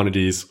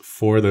quantities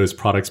for those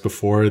products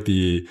before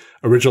the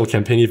original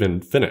campaign even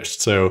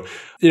finished. So,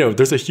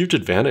 there's a huge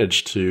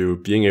advantage to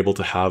being able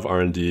to have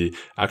R&D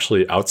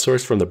actually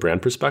outsourced from the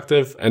brand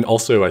perspective. And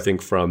also, I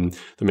think from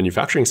the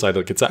manufacturing side,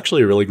 like it's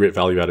actually a really great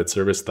value-added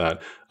service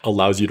that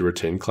allows you to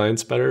retain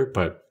clients better.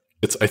 But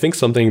it's, I think,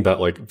 something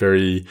that like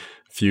very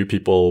few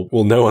people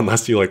will know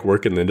unless you like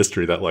work in the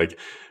industry, that like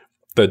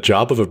the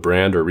job of a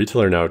brand or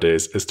retailer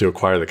nowadays is to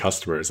acquire the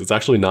customers. It's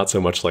actually not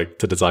so much like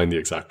to design the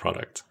exact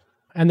product.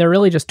 And they're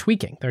really just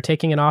tweaking. They're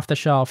taking it off the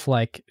shelf.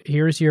 Like,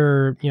 here's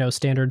your,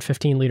 standard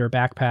 15-liter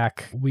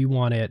backpack. We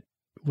want it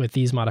with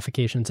these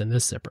modifications in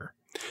this zipper.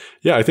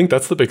 Yeah, I think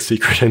that's the big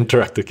secret in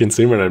direct to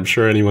consumer. And I'm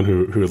sure anyone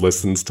who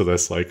listens to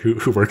this, like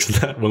who works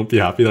in that, won't be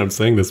happy that I'm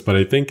saying this. But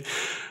I think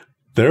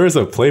there is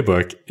a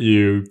playbook.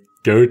 You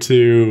go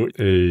to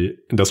a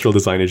industrial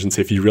design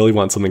agency. If you really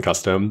want something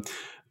custom,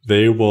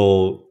 they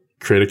will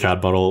create a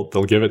CAD model.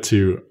 They'll give it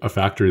to a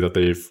factory that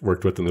they've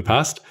worked with in the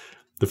past.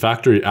 The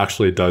factory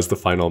actually does the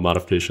final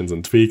modifications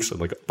and tweaks.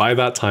 And like by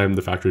that time,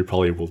 the factory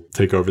probably will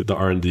take over the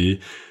R&D,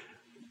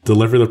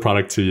 deliver the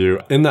product to you.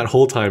 In that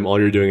whole time, all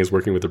you're doing is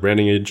working with a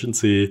branding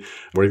agency,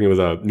 working with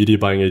a media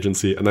buying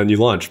agency, and then you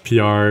launch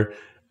PR.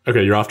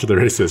 Okay, you're off to the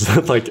races.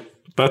 Like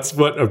that's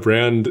what a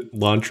brand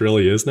launch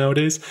really is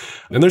nowadays.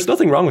 And there's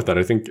nothing wrong with that.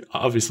 I think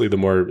obviously the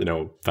more,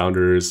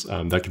 founders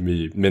that can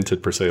be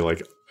minted per se,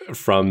 like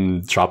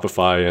from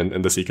Shopify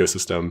and this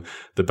ecosystem,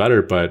 the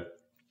better. But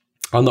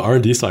on the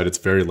R&D side, it's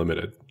very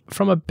limited.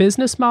 From a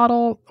business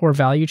model or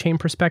value chain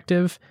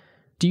perspective,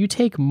 do you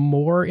take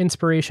more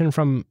inspiration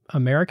from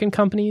American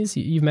companies?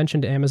 You've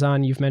mentioned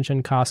Amazon, you've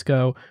mentioned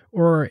Costco,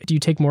 or do you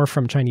take more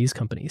from Chinese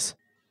companies?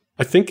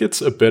 I think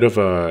it's a bit of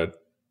a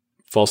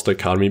false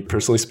dichotomy,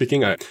 personally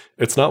speaking.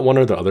 It's not one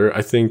or the other.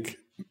 I think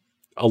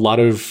a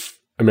lot of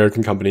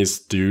American companies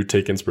do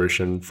take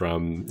inspiration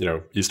from,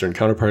 Eastern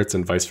counterparts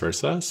and vice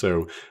versa.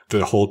 So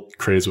the whole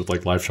craze with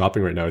like live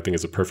shopping right now, I think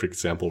is a perfect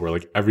example where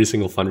like every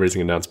single fundraising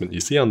announcement you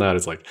see on that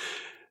is like,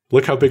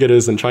 look how big it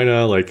is in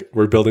China. Like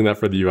we're building that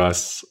for the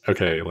US.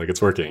 Okay. Like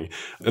it's working.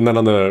 And then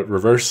on the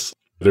reverse,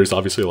 there's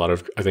obviously a lot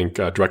of, I think,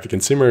 direct to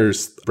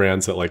consumers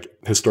brands that like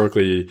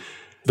historically,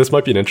 this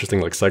might be an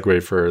interesting like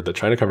segue for the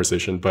China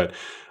conversation, but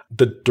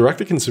the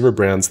direct-to-consumer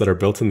brands that are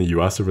built in the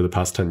US over the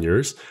past 10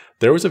 years,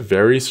 there was a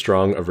very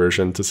strong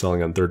aversion to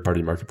selling on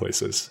third-party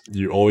marketplaces.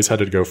 You always had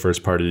to go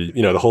first-party.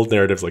 The whole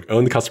narrative is like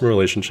own the customer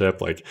relationship,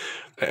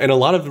 and a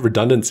lot of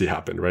redundancy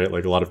happened, right?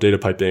 Like a lot of data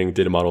piping,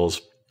 data models,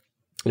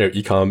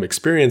 e-com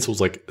experience was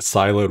like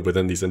siloed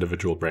within these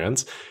individual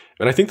brands.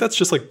 And I think that's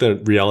just like the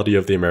reality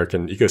of the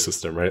American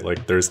ecosystem, right?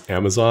 Like there's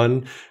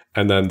Amazon,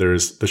 and then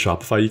there's the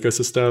Shopify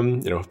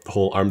ecosystem, the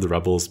whole Arm the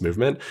Rebels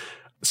movement.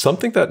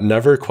 Something that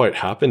never quite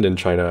happened in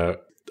China,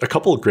 a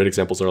couple of great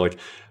examples are like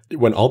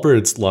when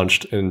Allbirds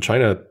launched in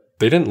China,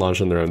 they didn't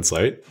launch on their own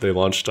site. They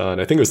launched on,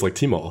 I think it was like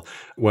Tmall.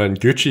 When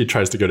Gucci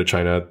tries to go to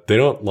China, they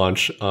don't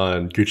launch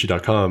on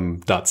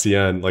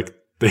Gucci.com.cn. Like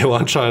they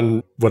launch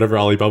on whatever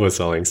Alibaba is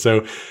selling.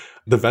 So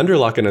the vendor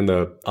lock-in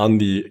on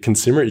the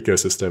consumer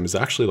ecosystem is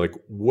actually like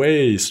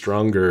way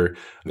stronger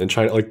than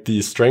China. Like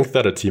the strength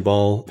that a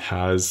Tmall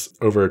has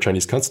over a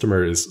Chinese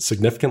customer is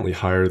significantly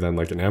higher than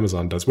like an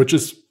Amazon does, which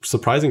is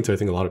surprising to I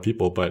think a lot of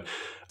people. But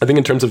I think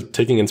in terms of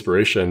taking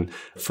inspiration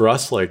for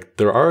us, like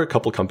there are a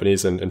couple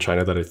companies in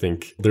China that I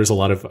think there's a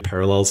lot of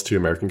parallels to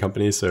American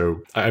companies.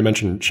 So I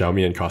mentioned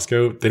Xiaomi and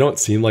Costco. They don't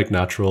seem like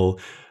natural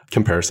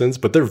comparisons,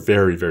 but they're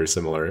very, very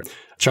similar.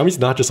 Xiaomi's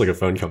not just like a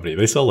phone company.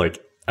 They sell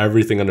like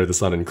everything under the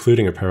sun,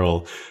 including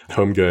apparel,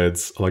 home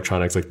goods,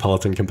 electronics, like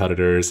Peloton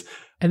competitors.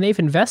 And they've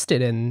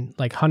invested in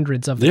like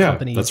hundreds of the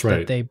companies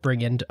that they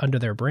bring in under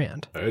their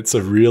brand. It's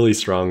a really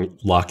strong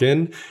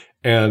lock-in.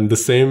 And the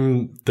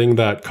same thing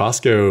that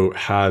Costco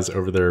has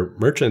over their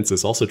merchants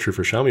is also true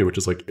for Xiaomi, which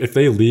is like if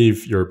they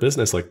leave your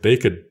business, like they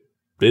could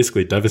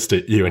basically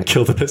devastate you and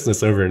kill the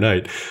business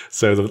overnight.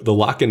 So the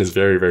lock-in is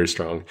very, very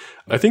strong.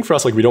 I think for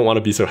us, like we don't want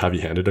to be so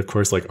heavy-handed, of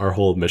course. Like our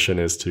whole mission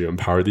is to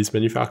empower these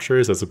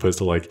manufacturers as opposed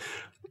to like,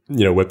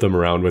 you know, whip them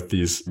around with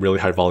these really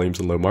high volumes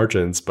and low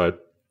margins. But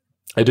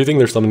I do think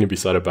there's something to be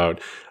said about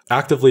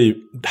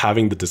actively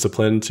having the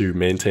discipline to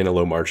maintain a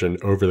low margin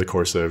over the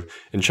course of,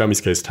 in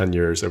Xiaomi's case, 10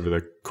 years, over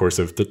the course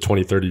of the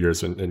 20, 30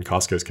 years in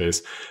Costco's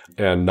case,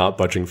 and not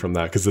budging from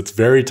that. Because it's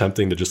very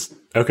tempting to just,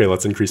 okay,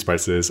 let's increase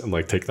prices and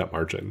like take that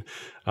margin.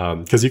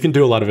 Because you can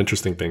do a lot of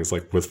interesting things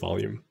like with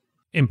volume.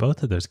 In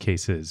both of those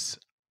cases,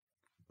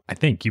 I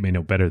think you may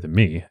know better than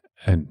me,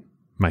 and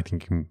my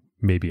thinking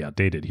may be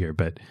outdated here,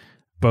 but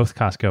both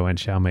Costco and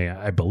Xiaomi,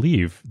 I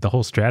believe the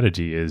whole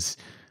strategy is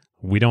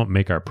we don't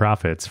make our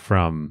profits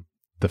from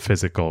the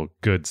physical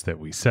goods that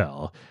we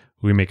sell.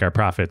 We make our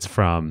profits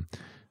from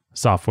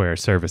software,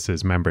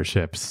 services,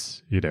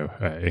 memberships, you know,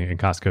 in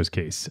Costco's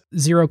case.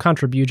 Zero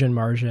contribution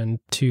margin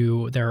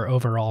to their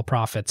overall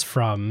profits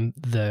from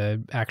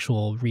the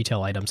actual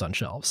retail items on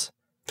shelves.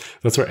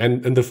 That's right.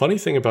 And the funny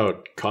thing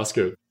about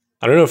Costco,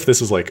 I don't know if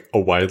this is like a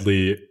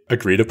widely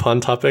agreed upon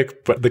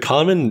topic, but the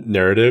common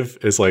narrative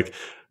is like,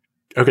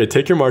 okay,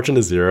 take your margin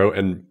to zero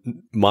and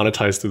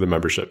monetize through the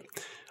membership.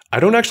 I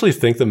don't actually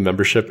think the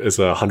membership is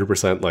a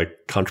 100% like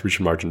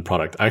contribution margin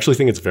product. I actually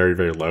think it's very,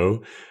 very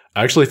low.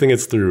 I actually think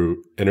it's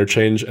through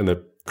interchange and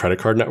the credit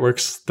card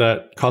networks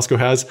that Costco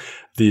has,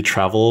 the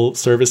travel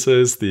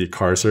services, the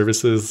car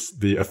services,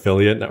 the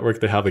affiliate network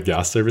they have, the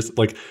gas service.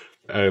 Like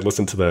I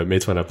listened to the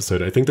Meituan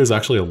episode. I think there's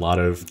actually a lot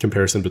of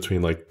comparison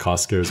between like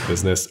Costco's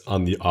business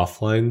on the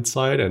offline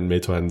side and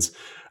Meituan's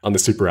on the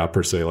super app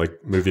per se, like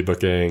movie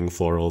booking,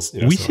 florals.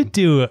 You know, we should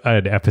do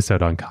an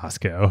episode on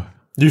Costco.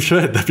 You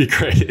should. That'd be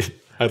great.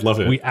 I'd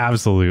love it. We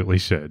absolutely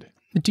should.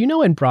 Do you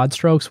know in broad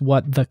strokes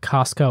what the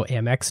Costco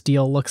Amex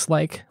deal looks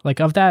like? Like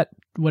of that,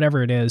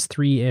 whatever it is,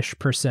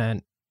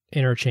 3-ish%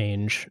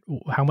 interchange,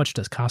 how much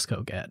does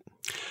Costco get?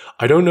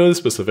 I don't know the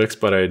specifics,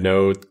 but I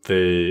know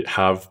they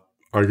have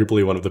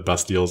arguably one of the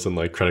best deals in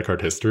like credit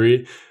card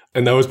history.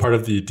 And that was part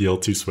of the deal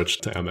to switch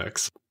to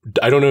Amex.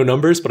 I don't know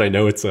numbers, but I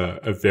know it's a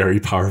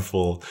very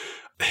powerful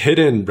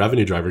hidden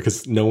revenue driver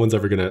because no one's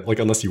ever going to, like,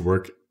 unless you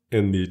work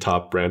in the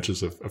top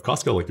branches of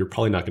Costco, like you're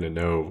probably not going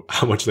to know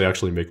how much they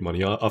actually make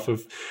money off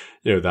of,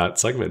 you know, that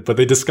segment. But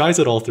they disguise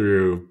it all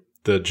through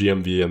the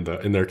GMV and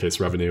in their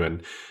case, revenue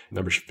and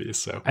membership fees.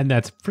 So, and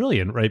that's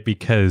brilliant, right?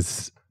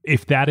 Because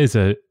if that is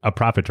a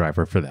profit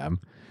driver for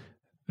them,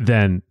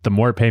 then the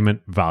more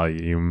payment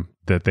volume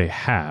that they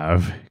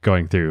have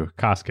going through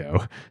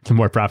Costco, the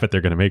more profit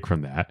they're going to make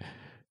from that.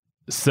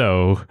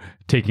 So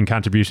taking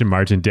contribution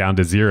margin down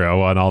to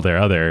zero on all their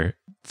other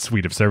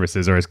suite of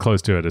services or as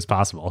close to it as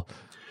possible.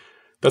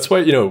 That's why,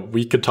 you know,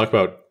 we could talk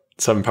about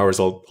 7 powers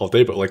all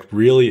day, but like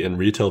really in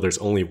retail, there's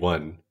only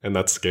one, and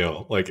that's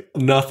scale. Like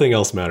nothing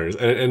else matters.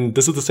 And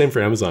this is the same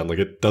for Amazon. Like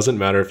it doesn't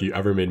matter if you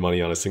ever made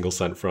money on a single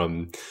cent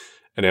from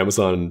an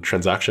Amazon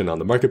transaction on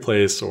the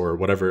marketplace or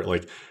whatever.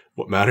 Like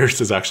what matters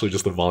is actually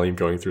just the volume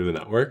going through the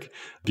network,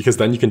 because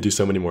then you can do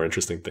so many more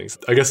interesting things.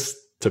 I guess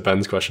to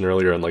Ben's question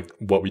earlier on like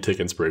what we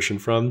take inspiration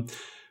from,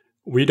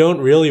 we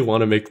don't really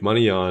want to make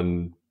money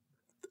on,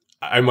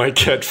 I might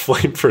get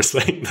flamed for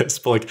saying this,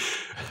 but like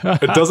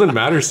it doesn't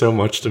matter so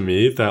much to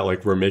me that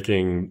like we're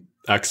making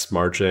X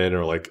margin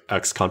or like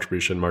X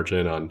contribution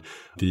margin on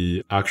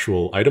the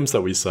actual items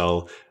that we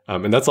sell.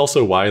 And that's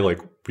also why like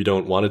we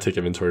don't want to take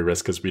inventory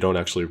risk, because we don't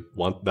actually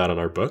want that on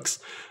our books.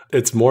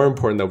 It's more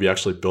important that we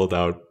actually build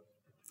out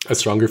a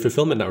stronger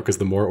fulfillment network, because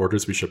the more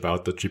orders we ship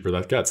out, the cheaper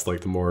that gets.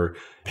 Like the more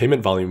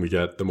payment volume we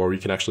get, the more we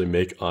can actually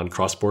make on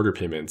cross-border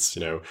payments.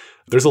 You know,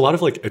 there's a lot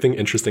of like, I think,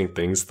 interesting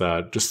things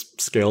that just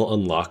scale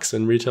unlocks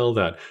in retail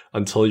that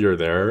until you're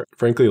there,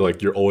 frankly,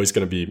 like you're always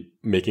going to be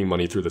making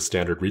money through the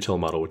standard retail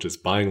model, which is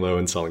buying low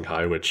and selling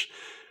high, which,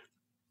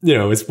 you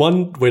know, is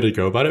one way to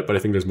go about it. But I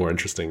think there's more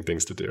interesting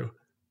things to do.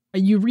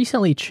 You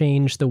recently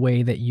changed the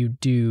way that you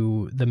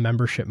do the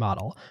membership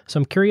model.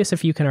 So I'm curious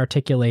if you can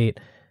articulate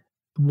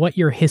what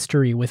your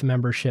history with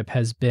membership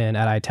has been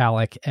at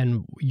Italic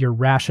and your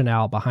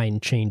rationale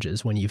behind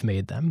changes when you've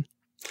made them.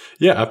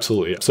 Yeah,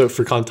 absolutely. So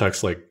for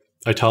context, like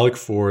Italic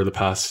for the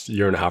past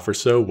year and a half or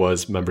so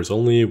was members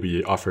only.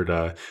 We offered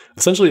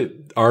essentially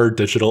our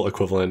digital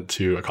equivalent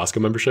to a Costco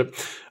membership.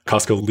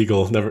 Costco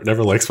legal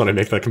never likes when I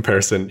make that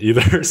comparison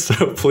either.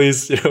 So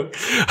please,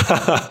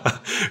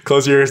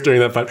 close your ears during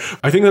that. But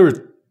I think there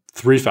were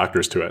 3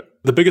 factors to it.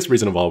 The biggest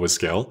reason of all was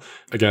scale.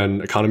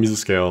 Again, economies of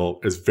scale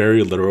is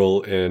very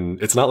literal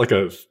it's not like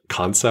a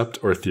concept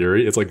or a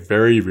theory. It's like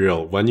very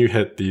real. When you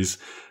hit these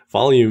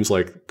volumes,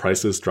 like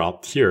prices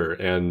dropped here,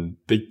 and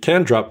they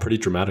can drop pretty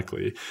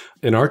dramatically.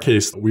 In our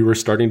case, we were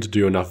starting to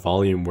do enough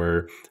volume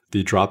where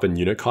the drop in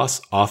unit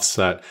costs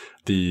offset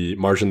the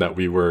margin that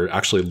we were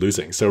actually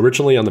losing. So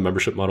originally on the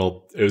membership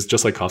model, it was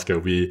just like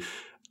Costco. We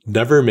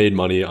never made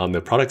money on the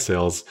product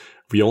sales.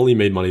 We only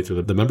made money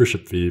through the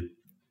membership fee.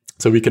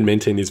 So we can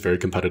maintain these very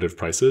competitive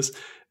prices.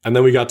 And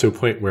then we got to a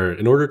point where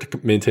in order to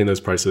maintain those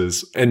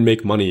prices and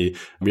make money,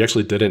 we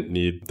actually didn't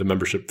need the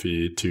membership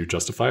fee to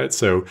justify it.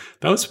 So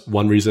that was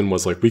one reason,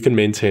 was like we can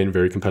maintain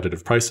very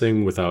competitive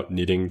pricing without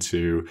needing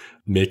to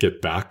make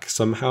it back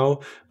somehow.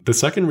 The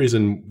second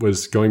reason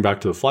was going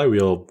back to the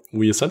flywheel.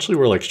 We essentially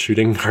were like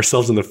shooting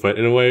ourselves in the foot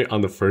in a way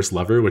on the first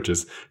lever, which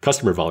is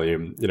customer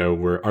volume.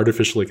 We're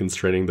artificially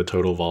constraining the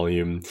total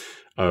volume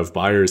of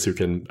buyers who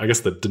can, I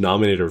guess, the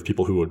denominator of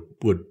people who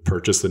would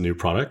purchase the new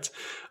product.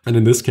 And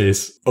in this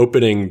case,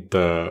 opening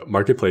the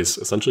marketplace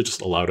essentially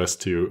just allowed us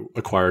to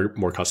acquire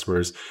more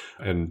customers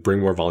and bring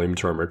more volume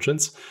to our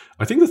merchants.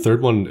 I think the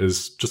third one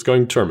is just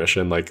going to our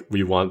mission. Like,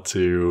 we want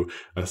to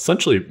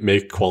essentially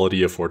make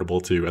quality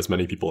affordable to as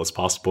many people as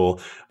possible.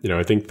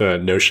 I think the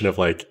notion of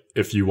like,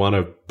 if you want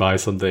to buy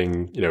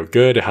something,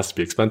 good, it has to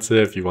be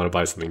expensive. If you want to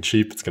buy something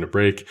cheap, it's going to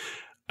break.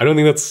 I don't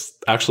think that's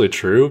actually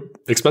true.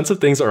 Expensive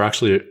things are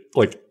actually,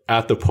 like,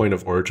 at the point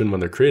of origin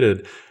when they're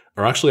created,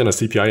 are actually on a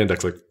CPI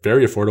index, like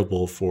very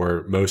affordable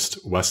for most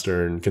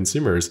Western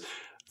consumers.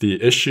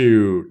 The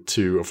issue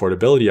to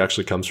affordability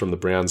actually comes from the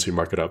brands who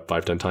mark it up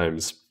 5-10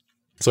 times.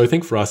 So I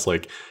think for us,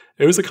 like,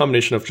 it was a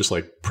combination of just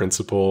like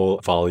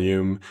principal,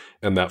 volume,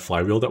 and that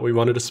flywheel that we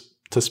wanted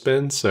to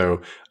spin.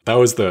 So that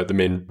was the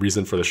main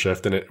reason for the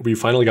shift. And we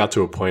finally got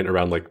to a point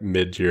around like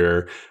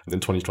mid-year in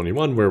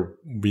 2021 where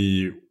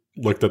we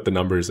looked at the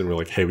numbers and we're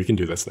like, hey, we can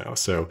do this now.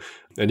 So,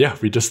 and yeah,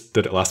 we just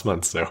did it last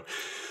month.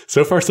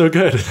 So far, so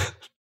good.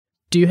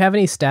 Do you have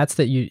any stats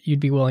that you'd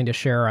be willing to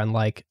share on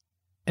like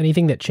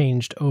anything that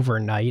changed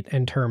overnight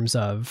in terms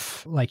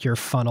of like your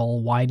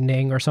funnel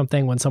widening or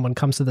something when someone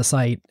comes to the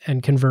site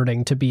and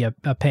converting to be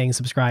a paying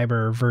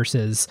subscriber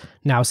versus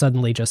now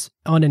suddenly just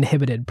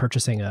uninhibited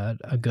purchasing a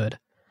good?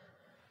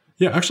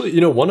 Yeah,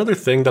 actually, one other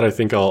thing that I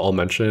think I'll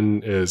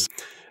mention is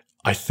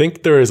I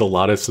think there is a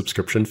lot of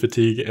subscription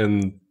fatigue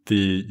in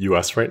the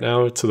US right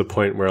now, to the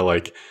point where,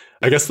 like,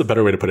 I guess the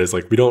better way to put it is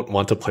like, we don't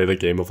want to play the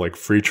game of like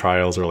free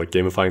trials or like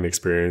gamifying the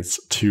experience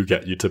to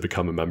get you to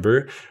become a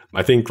member.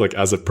 I think like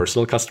as a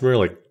personal customer,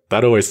 like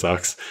that always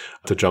sucks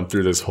to jump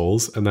through those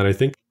holes. And then I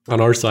think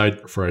on our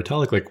side for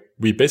Italic, like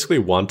we basically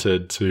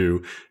wanted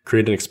to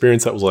create an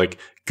experience that was like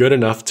good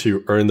enough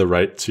to earn the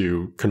right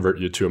to convert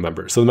you to a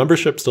member. So the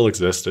membership still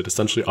exists. It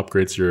essentially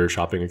upgrades your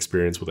shopping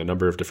experience with a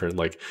number of different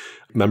like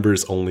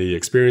members only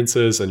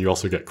experiences. And you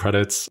also get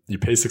credits. You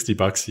pay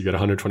 $60, you get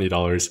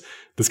 $120.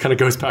 This kind of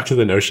goes back to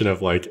the notion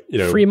of like,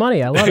 free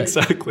money. I love it.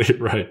 Exactly.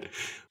 Right.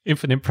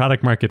 Infinite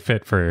product market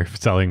fit for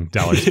selling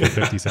dollars for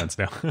 50 cents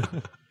now.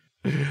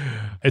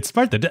 It's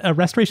smart. The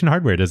restoration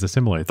hardware does a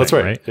similar thing. That's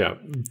right. Yeah.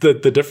 The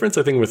difference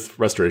I think with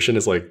restoration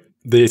is like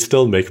they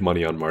still make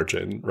money on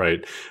margin,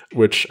 right?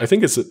 Which I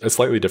think is a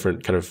slightly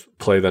different kind of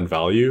play than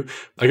value.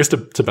 I guess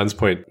to Ben's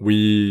point,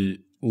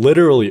 we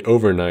literally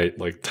overnight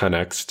like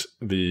 10x'd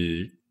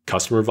the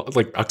customer.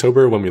 Like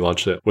October when we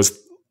launched it was,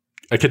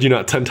 I kid you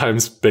not, 10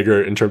 times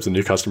bigger in terms of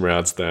new customer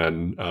ads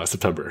than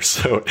September.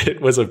 So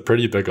it was a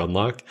pretty big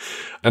unlock.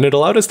 And it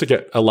allowed us to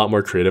get a lot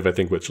more creative, I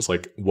think, with just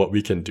like what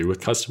we can do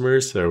with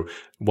customers. So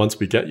once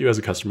we get you as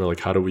a customer,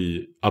 like how do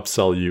we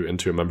upsell you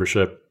into a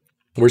membership?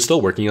 We're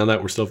still working on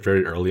that. We're still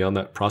very early on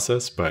that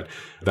process, but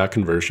that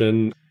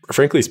conversion,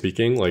 frankly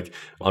speaking, like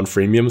on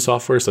freemium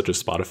software such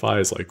as Spotify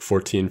is like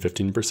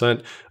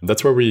 14-15%.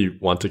 That's where we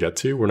want to get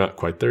to. We're not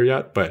quite there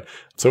yet, but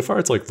so far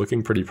it's like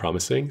looking pretty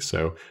promising.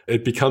 So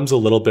it becomes a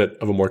little bit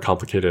of a more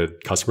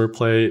complicated customer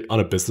play on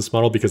a business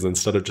model, because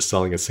instead of just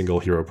selling a single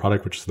hero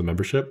product, which is the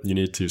membership, you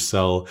need to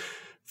sell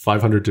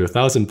 500 to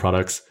 1,000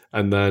 products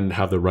and then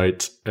have the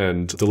right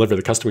and deliver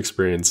the custom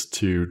experience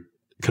to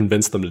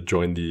convince them to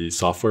join the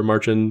software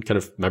margin kind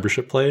of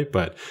membership play.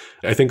 But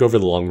I think over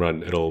the long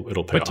run, it'll pay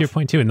off. But to your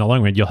point too, in the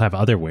long run, you'll have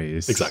other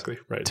ways. Exactly.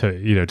 Right.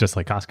 To, just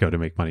like Costco, to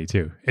make money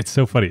too. It's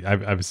so funny.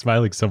 I'm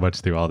smiling so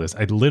much through all this.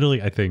 I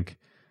think,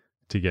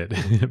 to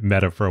get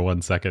meta for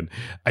 1 second,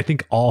 I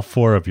think all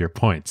 4 of your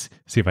points,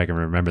 see if I can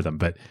remember them,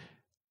 but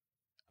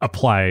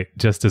apply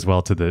just as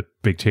well to the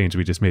big change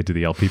we just made to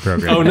the LP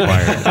program. Oh, no.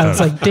 I was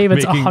like,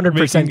 David's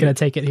 100% going to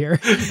take it here.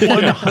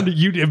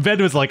 100.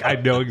 Ben was like, I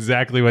know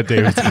exactly what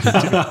David's going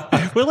to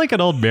do. We're like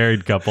an old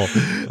married couple.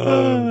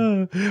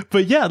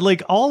 But yeah,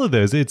 like all of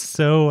those, it's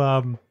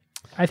so...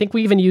 I think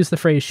we even use the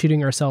phrase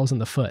shooting ourselves in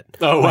the foot.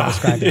 Oh, wow.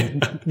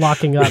 Describing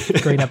locking up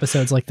great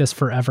episodes like this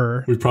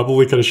forever. We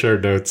probably could have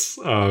shared notes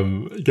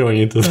going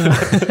into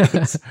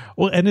this.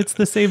 Well, and it's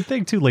the same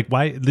thing too. Like,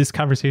 why this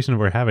conversation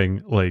we're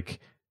having, like,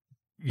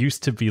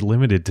 used to be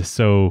limited to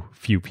so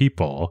few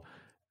people.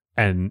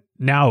 And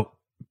now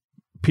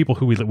people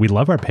who we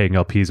love our paying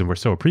LPs and we're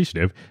so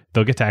appreciative,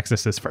 they'll get to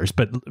access this first.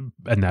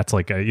 And that's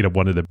like,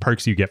 one of the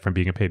perks you get from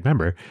being a paid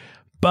member.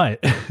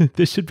 But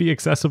this should be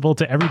accessible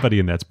to everybody,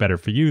 and that's better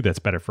for you, that's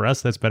better for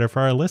us, that's better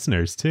for our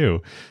listeners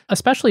too.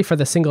 Especially for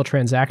the single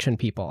transaction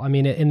people. I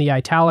mean, in the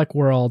Italic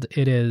world,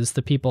 it is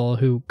the people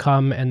who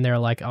come and they're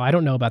like, oh, I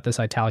don't know about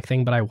this Italic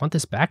thing, but I want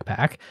this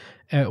backpack.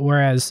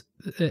 Whereas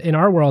in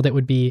our world, it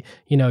would be,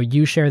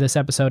 you share this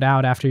episode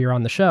out after you're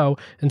on the show,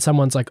 and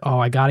someone's like, oh,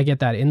 I got to get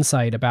that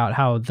insight about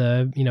how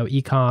the,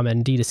 e-com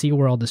and D2C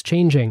world is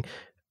changing.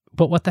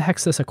 But what the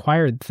heck's this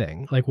acquired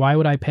thing? Like, why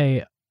would I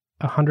pay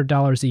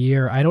 $100 a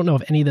year? I don't know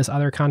if any of this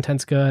other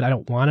content's good. I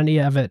don't want any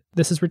of it.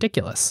 This is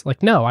ridiculous.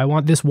 Like, no, I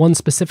want this one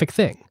specific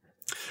thing.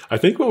 I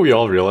think what we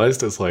all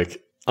realized is,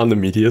 like, on the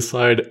media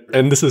side,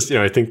 and this is,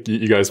 I think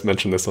you guys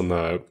mentioned this on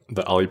the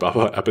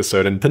Alibaba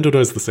episode, and Pinduoduo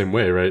is the same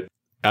way, right?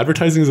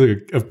 Advertising is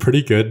a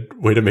pretty good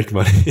way to make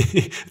money.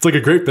 It's like a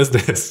great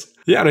business.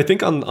 Yeah, and I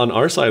think on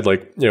our side,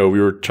 like, we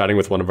were chatting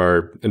with one of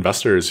our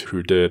investors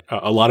who did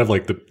a lot of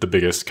like the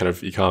biggest kind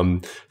of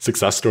e-com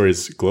success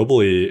stories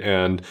globally,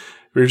 and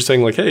we were just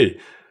saying like, hey,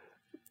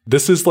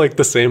 this is like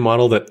the same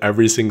model that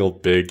every single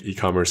big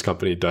e-commerce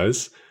company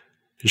does.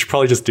 You should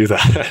probably just do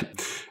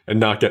that and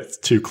not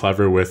get too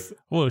clever with...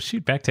 Well,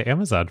 shoot back to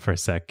Amazon for a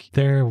sec.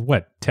 They're,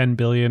 $10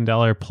 billion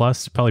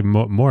plus, probably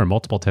more,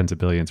 multiple tens of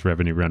billions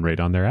revenue run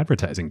rate on their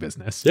advertising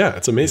business. Yeah,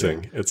 it's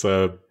amazing. It's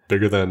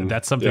bigger than...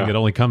 That's something that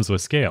only comes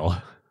with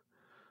scale.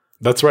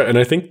 That's right. And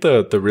I think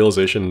the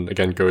realization,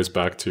 again, goes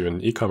back to in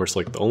e-commerce,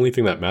 like the only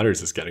thing that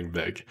matters is getting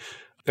big.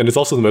 And it's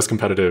also the most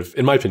competitive,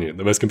 in my opinion,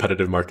 the most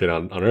competitive market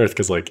on earth,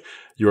 because like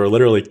you are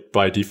literally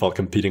by default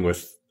competing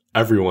with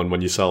everyone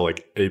when you sell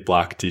like a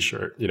black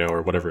t-shirt,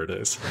 or whatever it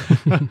is.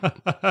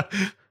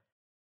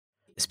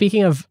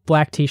 Speaking of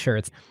black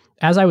t-shirts,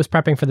 as I was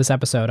prepping for this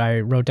episode, I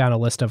wrote down a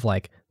list of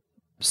like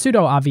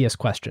pseudo obvious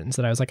questions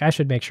that I was like, I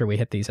should make sure we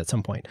hit these at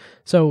some point.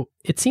 So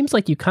it seems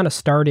like you kind of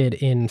started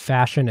in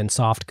fashion and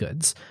soft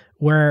goods,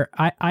 where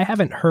I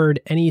haven't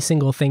heard any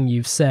single thing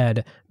you've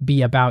said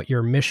be about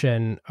your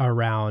mission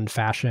around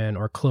fashion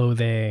or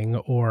clothing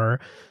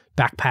or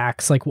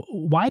backpacks. Like,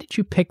 why did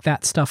you pick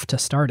that stuff to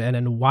start in,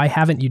 and why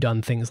haven't you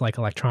done things like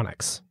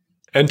electronics?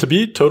 And to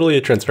be totally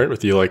transparent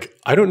with you, like,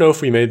 I don't know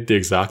if we made the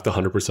exact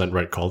 100%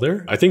 right call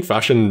there. I think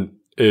fashion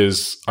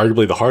is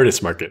arguably the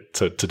hardest market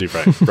to do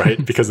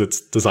right? Because it's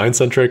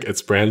design-centric,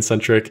 it's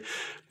brand-centric.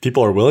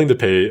 People are willing to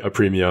pay a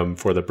premium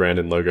for the brand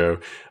and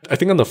logo. I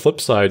think on the flip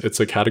side, it's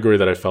a category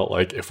that I felt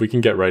like if we can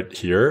get right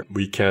here,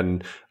 we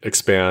can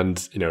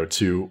expand,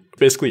 to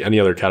basically any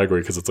other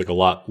category, because it's like a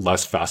lot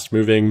less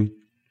fast-moving.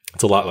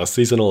 It's a lot less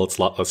seasonal. It's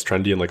a lot less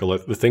trendy. And like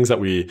the things that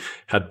we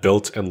had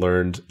built and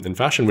learned in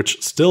fashion,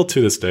 which still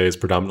to this day is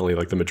predominantly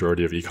like the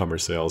majority of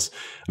e-commerce sales.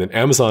 And then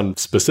Amazon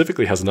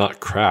specifically has not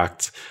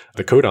cracked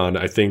the code on.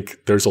 I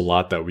think there's a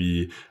lot that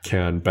we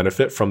can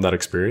benefit from that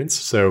experience.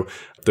 So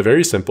the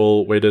very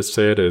simple way to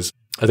say it is,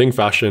 I think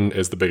fashion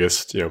is the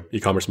biggest,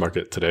 e-commerce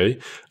market today.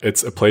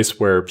 It's a place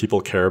where people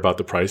care about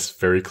the price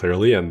very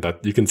clearly, and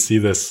that you can see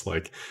this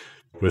like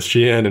with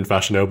Shein and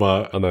Fashion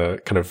Nova on the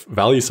kind of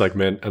value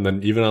segment, and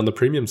then even on the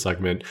premium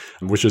segment,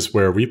 which is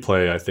where we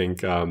play. I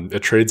think it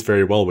trades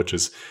very well, which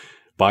is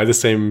buy the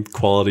same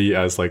quality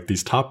as like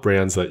these top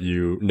brands that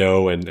you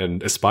know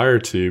and aspire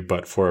to,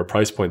 but for a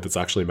price point that's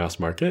actually mass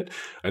market.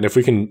 And if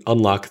we can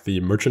unlock the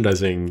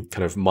merchandising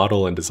kind of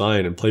model and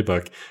design and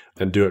playbook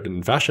and do it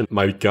in fashion,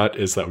 my gut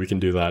is that we can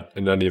do that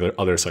in any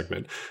other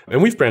segment.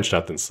 And we've branched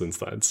out since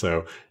then.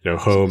 So,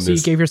 home So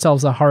you gave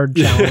yourselves a hard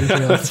challenge.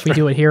 If we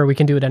do it here, we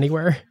can do it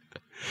anywhere.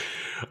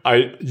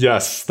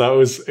 Yes, that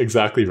was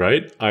exactly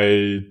right.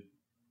 I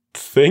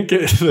think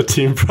the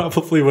team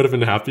probably would have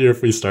been happier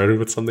if we started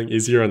with something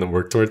easier and then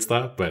worked towards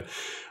that. But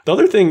the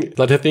other thing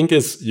that I think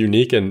is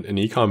unique in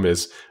e-com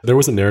is there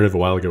was a narrative a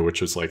while ago,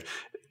 which is like,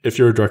 if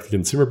you're a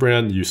direct-to-consumer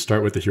brand, you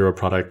start with the hero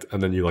product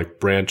and then you like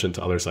branch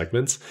into other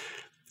segments.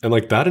 And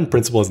like that in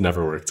principle has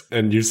never worked.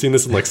 And you've seen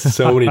this in like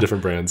so many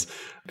different brands.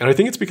 And I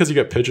think it's because you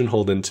get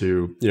pigeonholed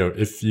into,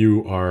 if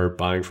you are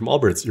buying from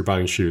Allbirds, you're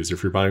buying shoes.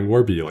 If you're buying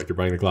Warby, like you're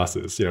buying the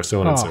glasses,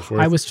 so on and so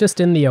forth. I was just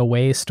in the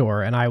Away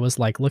store and I was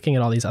like looking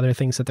at all these other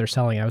things that they're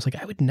selling. I was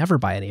like, I would never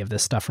buy any of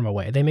this stuff from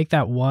Away. They make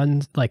that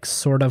one like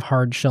sort of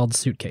hard-shelled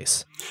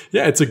suitcase.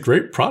 Yeah, it's a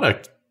great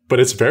product, but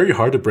it's very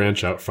hard to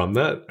branch out from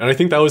that. And I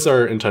think that was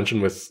our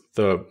intention with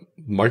the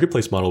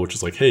marketplace model, which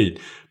is like, hey,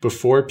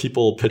 before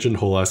people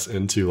pigeonhole us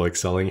into like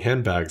selling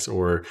handbags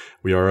or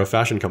we are a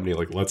fashion company,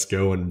 like let's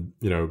go and,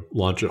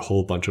 launch a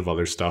whole bunch of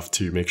other stuff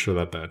to make sure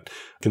that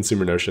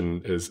consumer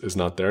notion is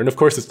not there. And of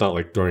course, it's not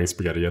like throwing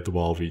spaghetti at the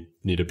wall. We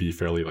need to be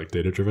fairly like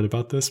data driven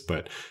about this,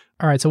 but.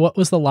 All right. So what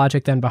was the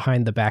logic then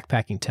behind the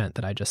backpacking tent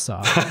that I just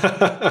saw?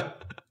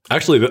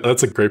 Actually,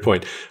 that's a great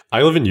point.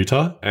 I live in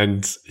Utah,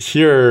 and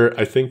here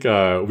I think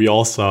we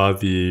all saw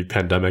the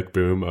pandemic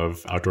boom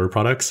of outdoor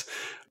products.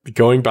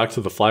 Going back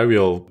to the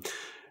flywheel,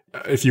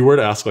 if you were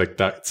to ask like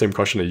that same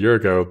question a year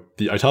ago,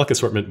 the Italic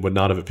assortment would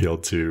not have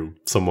appealed to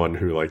someone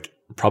who like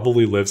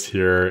probably lives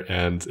here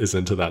and is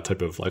into that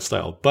type of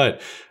lifestyle.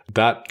 But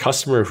that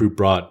customer who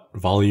brought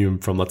volume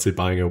from, let's say,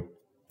 buying a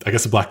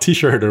black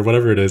t-shirt or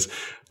whatever it is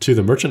to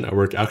the merchant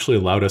network actually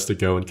allowed us to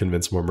go and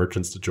convince more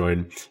merchants to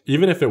join,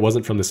 even if it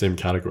wasn't from the same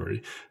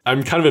category.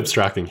 I'm kind of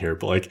abstracting here,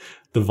 but like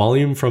the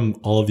volume from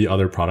all of the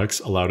other products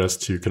allowed us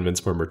to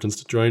convince more merchants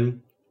to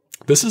join.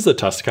 This is a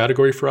test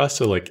category for us.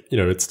 So like,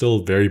 it's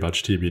still very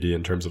much TBD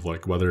in terms of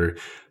like whether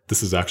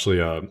this is actually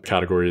a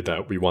category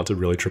that we want to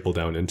really triple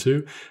down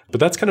into. But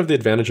that's kind of the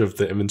advantage of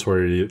the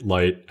inventory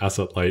light,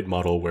 asset light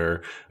model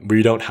where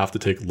we don't have to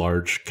take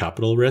large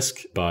capital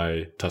risk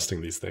by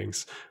testing these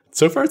things.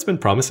 So far it's been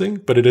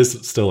promising, but it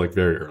is still like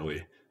very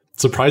early.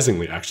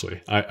 Surprisingly,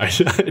 actually, I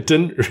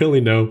didn't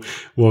really know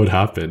what would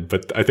happen,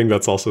 but I think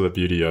that's also the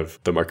beauty of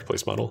the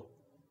marketplace model.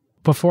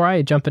 Before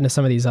I jump into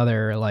some of these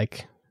other,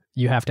 like,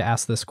 you have to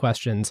ask this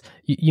questions,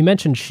 you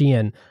mentioned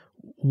Shein.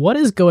 What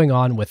is going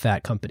on with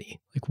that company?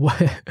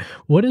 Like,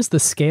 what is the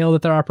scale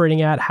that they're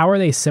operating at? How are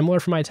they similar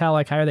from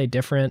Italic? How are they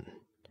different?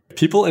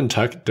 People in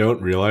tech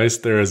don't realize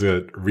there is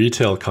a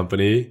retail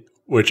company,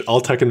 which all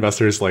tech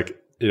investors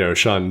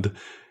shunned,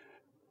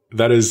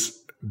 that is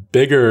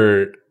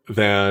bigger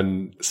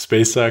than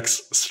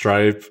SpaceX,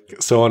 Stripe,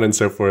 so on and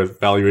so forth,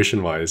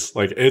 valuation wise.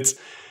 Like it's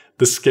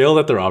the scale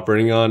that they're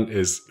operating on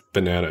is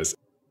bananas.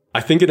 I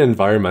think an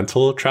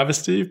environmental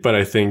travesty, but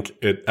I think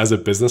it as a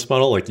business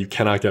model, like you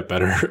cannot get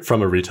better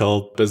from a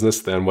retail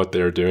business than what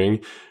they're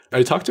doing.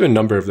 I talked to a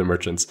number of the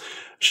merchants.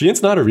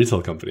 Shein's not a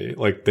retail company.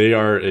 Like they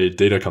are a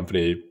data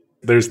company.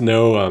 There's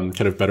no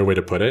kind of better way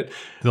to put it.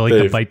 They're like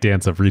the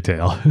ByteDance of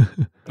retail.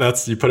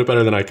 You put it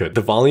better than I could.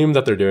 The volume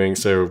that they're doing.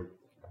 So,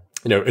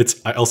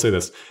 I'll say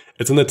this,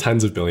 it's in the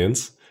tens of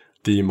billions.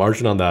 The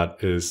margin on that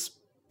is,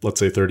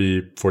 let's say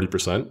 30,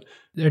 40%.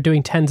 They're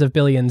doing tens of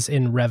billions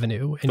in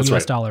revenue, in That's US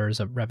right. dollars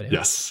of revenue.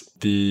 Yes.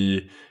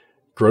 The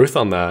growth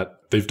on that,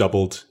 they've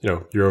doubled,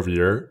 year over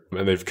year,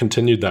 and they've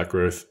continued that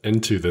growth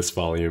into this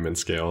volume and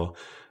scale.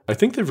 I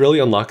think they've really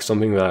unlocked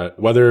something that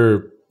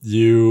whether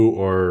you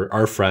or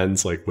our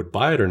friends like would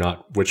buy it or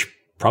not, which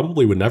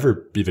probably would never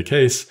be the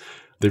case,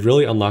 they've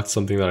really unlocked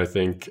something that I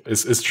think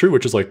is true,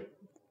 which is like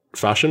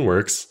fashion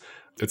works.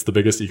 It's the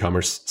biggest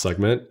e-commerce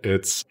segment.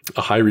 It's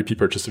a high repeat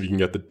purchase if you can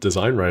get the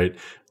design right.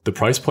 The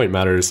price point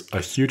matters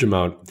a huge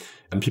amount,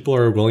 and people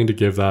are willing to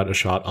give that a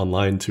shot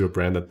online to a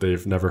brand that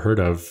they've never heard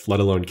of, let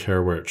alone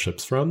care where it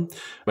ships from.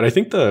 And I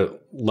think the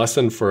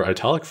lesson for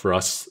Italic for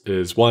us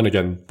is one,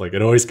 again, like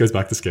it always goes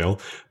back to scale,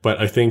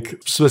 but I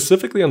think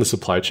specifically on the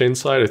supply chain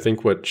side, I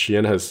think what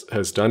Shein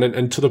has done,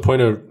 and to the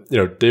point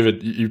of,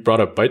 David, you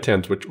brought up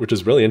ByteDance, which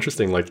is really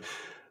interesting. Like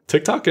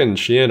TikTok and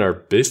Shein are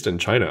based in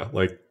China.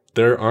 Like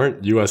there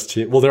aren't US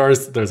teams. Well,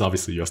 there's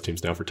obviously US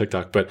teams now for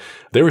TikTok, but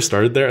they were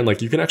started there, and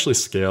like you can actually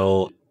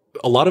scale.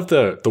 A lot of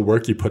the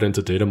work you put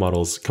into data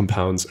models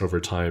compounds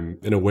over time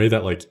in a way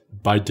that like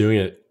by doing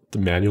it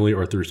manually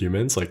or through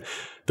humans, like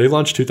they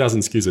launch 2,000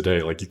 SKUs a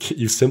day. Like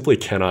you simply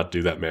cannot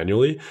do that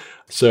manually.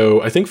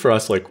 So I think for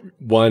us, like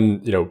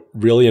one,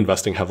 really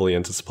investing heavily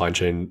into supply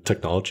chain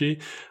technology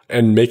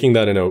and making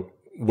that in a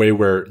way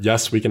where,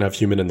 yes, we can have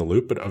human in the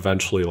loop, but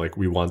eventually like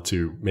we want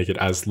to make it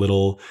as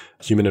little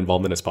human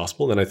involvement as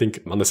possible. And I think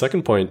on the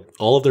second point,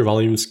 all of their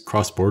volumes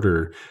cross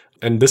border.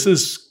 And this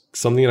is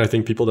something that I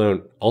think people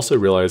don't also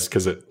realize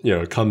because it,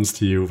 it comes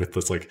to you with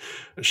this like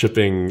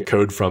shipping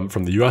code from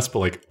the US, but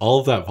like all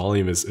of that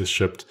volume is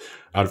shipped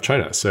out of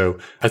China. So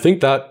I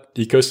think that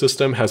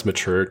ecosystem has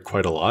matured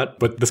quite a lot,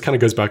 but this kind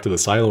of goes back to the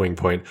siloing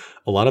point.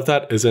 A lot of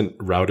that isn't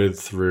routed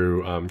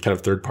through kind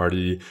of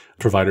third-party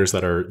providers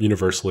that are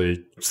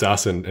universally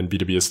SaaS, and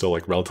B2B is still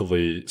like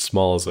relatively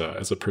small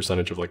as a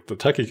percentage of like the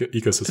tech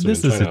ecosystem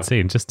This in China. is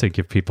insane. Just to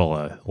give people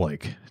a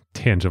like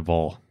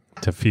tangible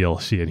to feel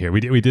Shein here.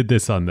 We did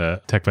this on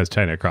the TechBuzz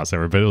China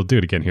crossover, but it'll do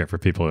it again here for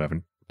people who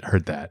haven't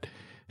heard that.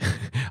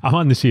 I'm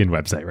on the Shein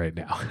website right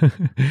now.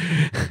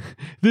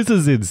 This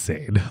is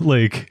insane.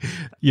 Like,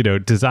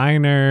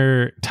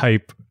 designer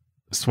type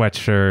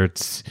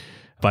sweatshirts,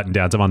 button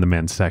downs. I'm on the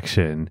men's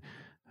section,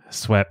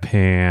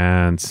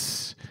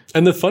 sweatpants.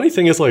 And the funny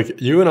thing is, like,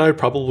 you and I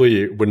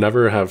probably would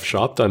never have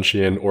shopped on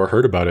Shein or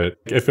heard about it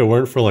if it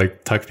weren't for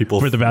like tech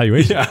people. For the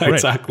valuation. Yeah, right.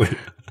 Exactly.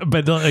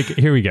 But like,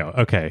 here we go.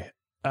 Okay.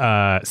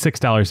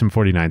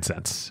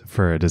 $6.49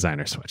 for a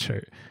designer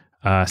sweatshirt,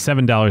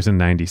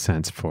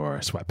 $7.90 for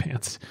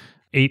sweatpants,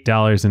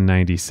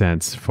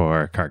 $8.90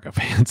 for cargo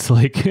pants.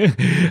 Like,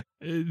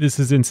 this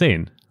is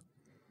insane.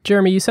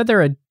 Jeremy, you said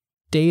they're a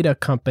data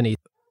company.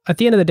 At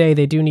the end of the day,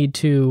 they do need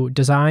to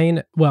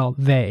design,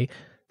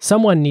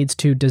 someone needs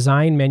to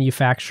design,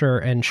 manufacture,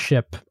 and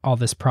ship all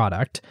this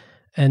product.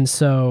 And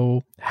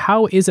so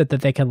how is it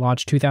that they can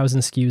launch 2,000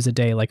 SKUs a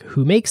day? Like,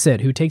 who makes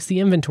it? Who takes the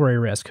inventory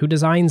risk? Who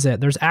designs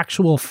it? There's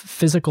actual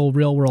physical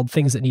real world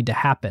things that need to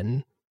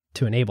happen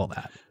to enable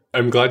that.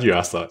 I'm glad you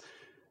asked that.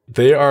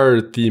 They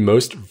are the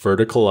most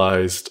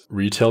verticalized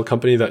retail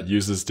company that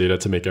uses data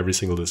to make every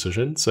single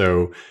decision.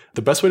 So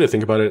the best way to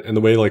think about it, and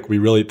the way like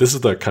this is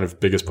the kind of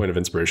biggest point of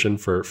inspiration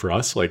for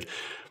us. Like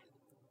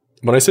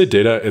when I say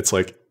data, it's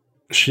like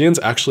Shein's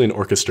actually an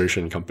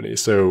orchestration company.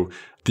 So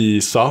the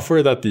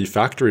software that the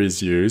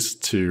factories use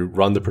to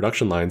run the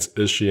production lines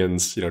is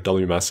Shein's,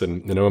 WMS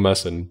and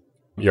OMS and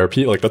ERP,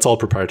 like that's all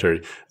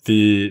proprietary.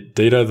 The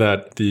data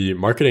that the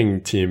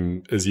marketing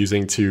team is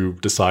using to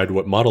decide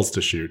what models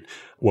to shoot,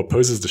 what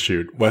poses to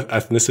shoot, what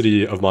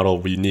ethnicity of model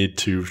we need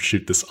to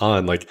shoot this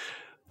on, like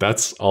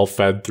that's all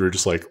fed through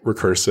just like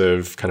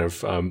recursive kind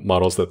of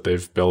models that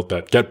they've built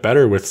that get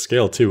better with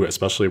scale too,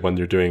 especially when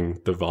you're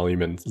doing the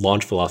volume and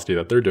launch velocity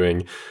that they're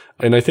doing.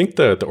 And I think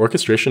the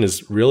orchestration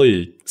is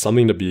really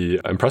something to be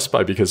impressed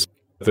by, because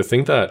the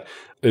thing that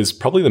is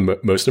probably the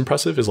most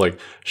impressive is like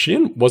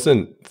Shein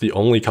wasn't the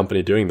only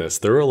company doing this.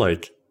 There were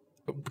like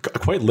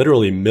quite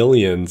literally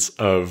millions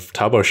of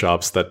Taobao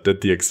shops that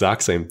did the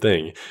exact same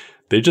thing.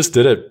 They just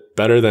did it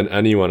better than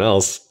anyone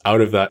else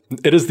out of that.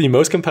 It is the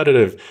most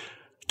competitive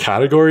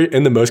category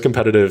in the most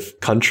competitive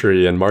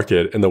country and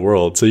market in the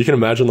world. So you can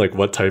imagine like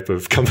what type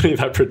of company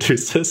that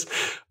produces.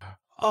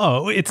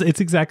 Oh, it's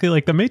exactly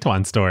like the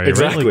Meituan story.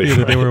 Exactly. Right?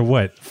 Like, they were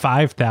what,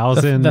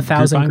 5,000 the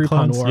 1,000 Groupon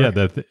clones? war.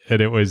 Yeah,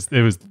 and it was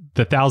the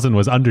 1,000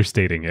 was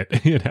understating it,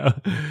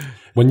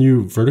 When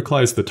you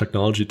verticalize the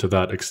technology to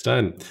that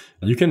extent,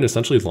 you can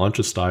essentially launch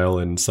a style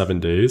in 7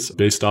 days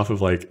based off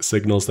of like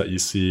signals that you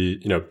see,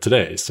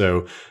 today.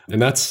 So,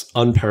 and that's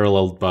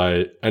unparalleled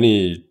by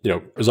any,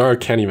 Zara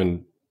can't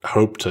even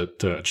hope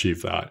to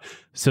achieve that.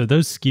 So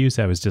those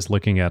SKUs I was just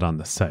looking at on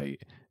the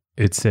site,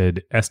 it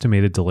said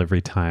estimated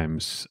delivery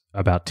times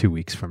about 2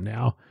 weeks from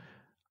now.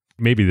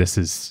 Maybe this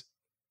is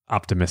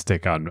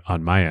optimistic on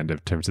my end in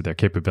terms of their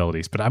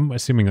capabilities, but I'm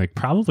assuming like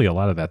probably a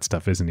lot of that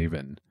stuff isn't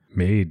even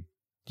made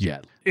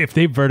yet. If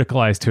they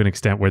verticalize to an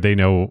extent where they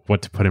know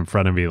what to put in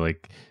front of me,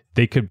 like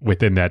they could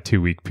within that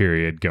 2 week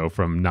period go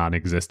from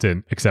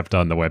non-existent except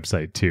on the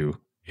website to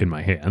in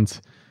my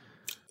hands.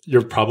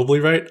 You're probably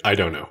right. I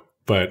don't know,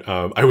 but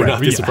I would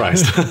not be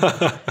surprised.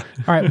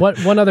 All right.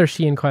 One other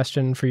Shein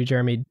question for you,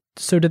 Jeremy.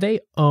 So do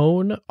they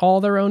own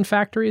all their own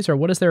factories, or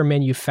what does their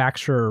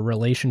manufacturer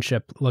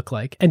relationship look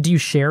like? And do you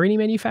share any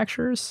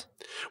manufacturers?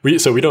 We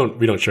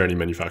don't share any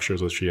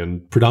manufacturers with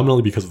Shein,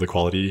 predominantly because of the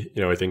quality.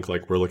 I think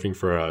like we're looking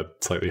for a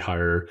slightly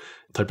higher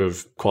type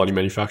of quality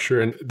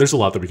manufacturer. And there's a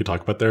lot that we could talk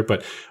about there.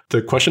 But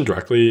the question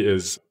directly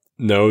is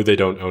no, they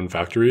don't own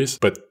factories.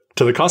 But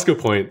to the Costco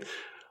point,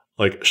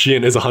 like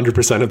Shein is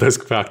 100% of those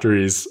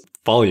factories'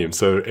 volume.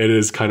 So it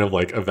is kind of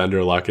like a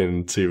vendor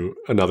lock-in to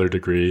another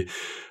degree.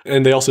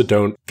 And they also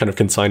don't kind of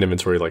consign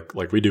inventory like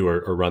we do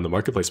or run the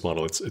marketplace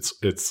model.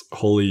 It's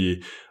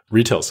wholly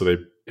retail. So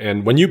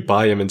and when you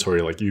buy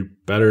inventory, like you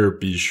better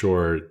be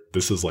sure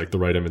this is like the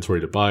right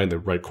inventory to buy and the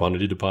right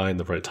quantity to buy and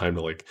the right time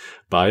to like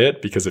buy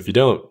it. Because if you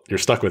don't, you're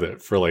stuck with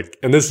it for like,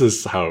 and this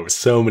is how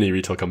so many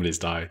retail companies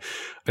die.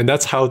 And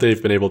that's how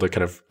they've been able to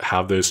kind of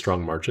have those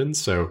strong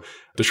margins. So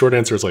the short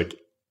answer is like,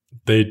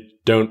 they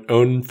don't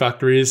own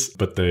factories,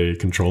 but they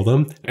control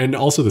them. And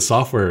also the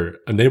software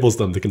enables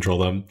them to control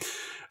them,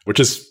 which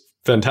is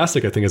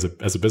fantastic, I think,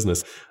 as a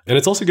business. And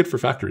it's also good for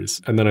factories.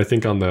 And then I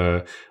think on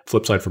the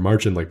flip side for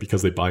margin, like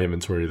because they buy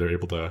inventory, they're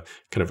able to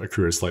kind of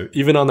accrue a slight,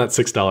 even on that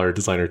 $6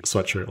 designer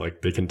sweatshirt,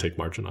 like they can take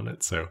margin on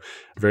it. So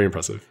very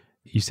impressive.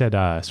 You said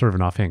sort of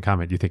an offhand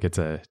comment, you think it's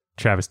a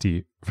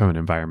travesty from an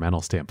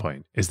environmental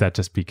standpoint. Is that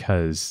just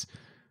because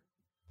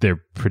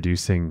they're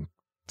producing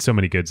so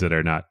many goods that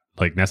are not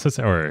like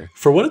necessary?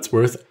 For what it's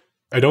worth,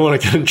 I don't want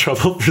to get in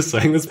trouble for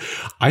saying this.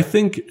 I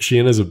think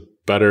Shein is a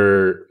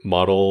better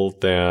model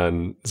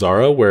than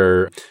Zara,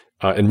 where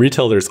in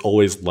retail, there's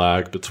always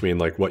lag between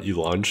like what you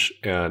launch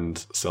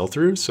and sell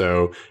through.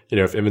 So,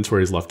 if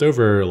inventory is left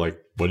over, like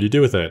what do you do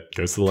with it? It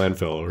goes to the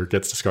landfill or it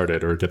gets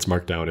discarded or it gets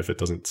marked down if it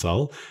doesn't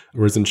sell.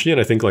 Whereas in Shein,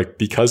 I think like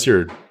because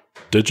you're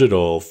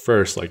digital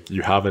first, like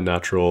you have a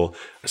natural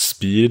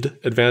speed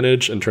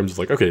advantage in terms of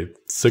like, okay,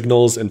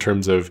 signals in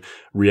terms of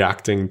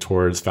reacting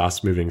towards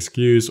fast moving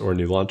SKUs or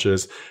new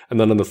launches. And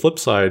then on the flip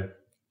side,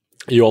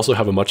 you also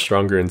have a much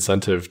stronger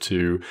incentive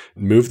to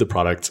move the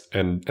product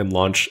and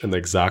launch in the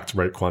exact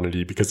right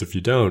quantity. Because if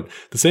you don't,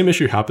 the same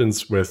issue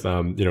happens with,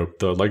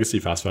 the legacy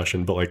fast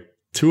fashion, but like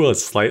to a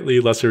slightly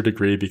lesser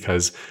degree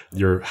because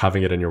you're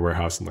having it in your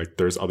warehouse and like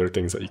there's other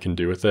things that you can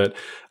do with it.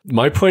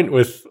 My point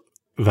with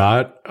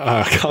that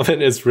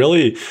comment is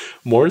really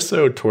more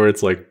so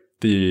towards like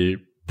the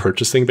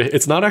purchasing.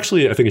 It's not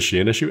actually, I think, a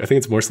Shein issue. I think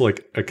it's more so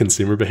like a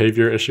consumer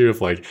behavior issue of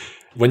like,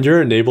 when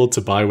you're enabled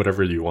to buy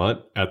whatever you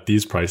want at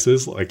these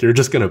prices, like you're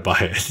just going to buy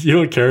it. You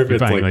don't care if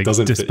it's like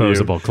doesn't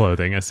disposable fit you.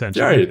 Clothing,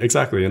 essentially. Right,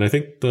 exactly. And I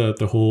think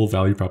the whole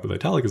value prop with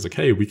Italic is like,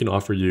 hey, we can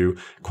offer you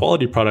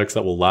quality products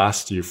that will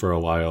last you for a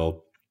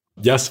while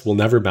yes, we'll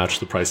never match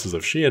the prices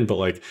of Shein, but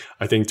like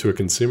I think to a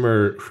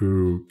consumer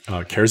who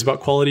cares about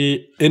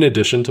quality, in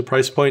addition to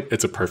price point,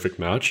 it's a perfect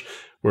match.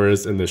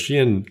 Whereas in the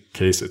Shein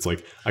case, it's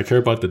like I care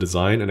about the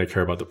design and I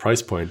care about the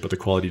price point, but the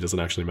quality doesn't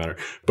actually matter.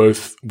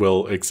 Both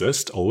will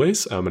exist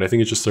always. And I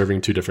think it's just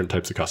serving two different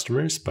types of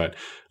customers. But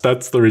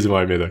that's the reason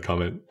why I made that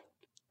comment.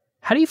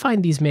 How do you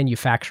find these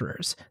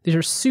manufacturers? These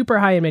are super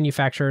high-end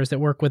manufacturers that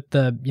work with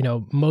the,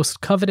 most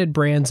coveted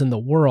brands in the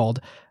world.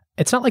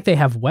 It's not like they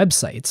have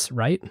websites,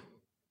 right?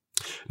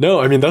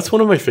 No, I mean, that's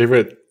one of my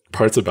favorite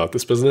parts about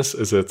this business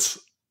is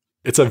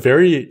it's a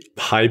very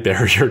high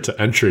barrier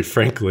to entry,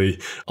 frankly.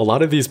 A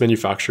lot of these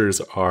manufacturers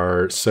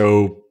are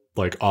so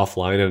like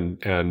offline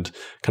and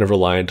kind of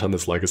reliant on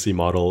this legacy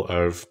model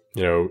of,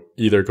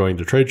 either going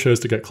to trade shows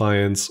to get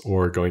clients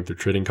or going through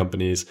trading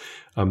companies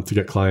to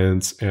get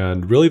clients.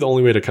 And really the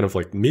only way to kind of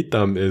like meet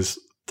them is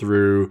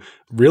through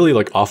really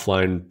like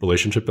offline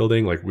relationship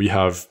building. Like we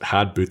have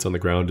had boots on the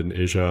ground in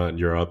Asia and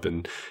Europe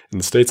and in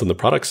the States on the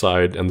product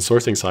side and the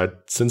sourcing side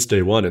since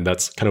day one. And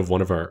that's kind of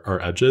one of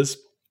our edges.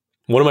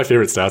 One of my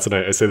favorite stats, and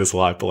I say this a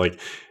lot, but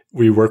like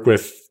we work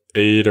with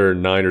 8 or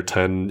 9 or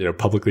 10,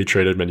 publicly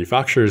traded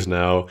manufacturers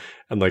now.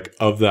 And like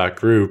of that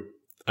group,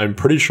 I'm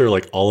pretty sure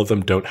like all of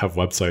them don't have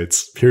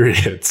websites,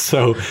 period.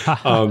 So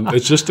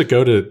it's just to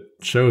go to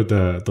show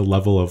the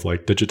level of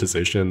like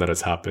digitization that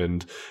has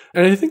happened.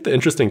 And I think the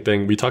interesting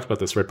thing, we talked about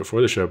this right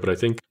before the show, but I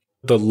think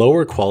the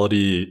lower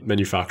quality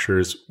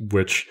manufacturers,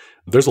 which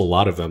there's a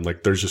lot of them,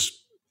 like there's just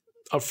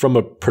from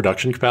a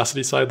production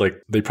capacity side,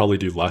 like they probably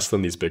do less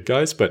than these big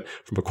guys, but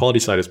from a quality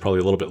side, it's probably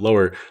a little bit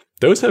lower.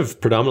 Those have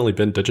predominantly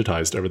been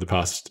digitized over the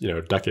past,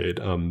 decade,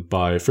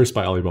 first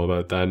by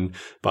Alibaba, then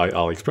by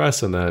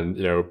AliExpress, and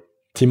then,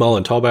 Tmall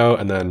and Taobao,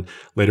 and then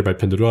later by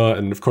Pinduoduo.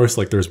 And of course,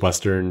 like there's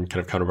Western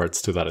kind of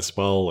counterparts to that as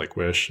well, like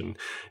Wish and,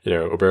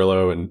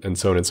 Oberlo and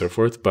so on and so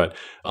forth. But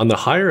on the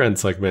higher end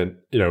segment,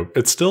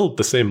 it's still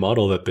the same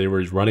model that they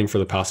were running for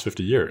the past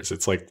 50 years.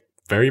 It's like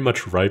very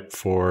much ripe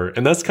for,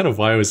 and that's kind of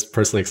why I was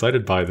personally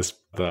excited by this,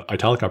 the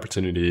Italic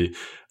opportunity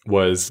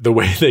was the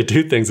way they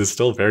do things is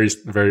still very,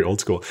 very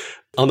old school.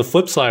 On the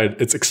flip side,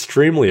 it's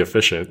extremely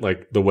efficient,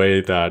 like the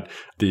way that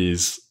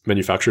these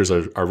manufacturers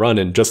are run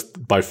and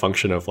just by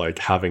function of like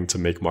having to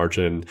make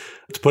margin.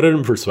 To put it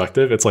in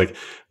perspective, it's like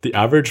the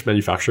average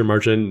manufacturer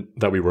margin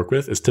that we work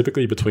with is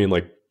typically between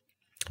like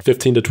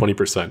 15 to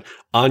 20%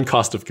 on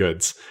cost of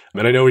goods.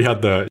 And I know we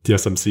had the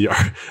TSMC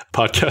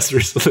podcast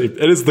recently.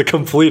 It is the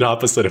complete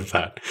opposite of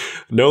that.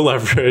 No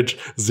leverage,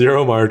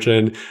 zero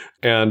margin.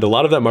 And a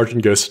lot of that margin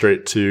goes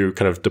straight to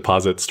kind of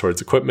deposits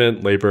towards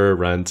equipment, labor,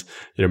 rent,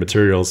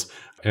 materials.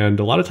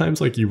 And a lot of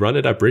times, like you run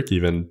it at break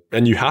even,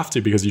 and you have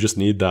to because you just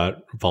need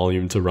that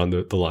volume to run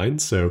the line.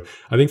 So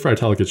I think for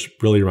Italic, it's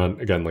really around,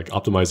 again, like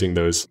optimizing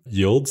those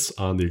yields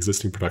on the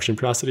existing production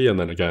capacity. And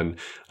then again,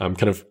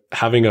 kind of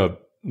having a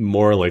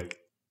more like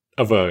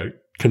of a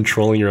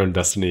controlling your own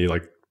destiny,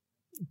 like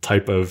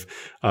type of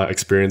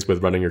experience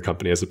with running your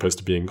company as opposed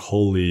to being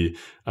wholly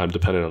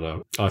dependent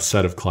on a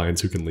set of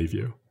clients who can leave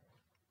you.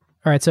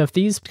 All right. So if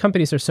these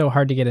companies are so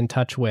hard to get in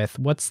touch with,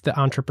 what's the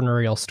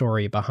entrepreneurial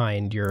story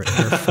behind your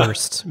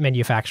first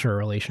manufacturer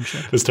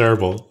relationship? It's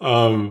terrible.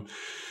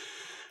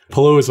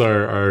 Polo is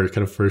our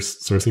kind of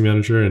first sourcing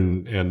manager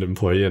and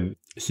employee. And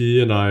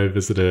he and I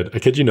visited, I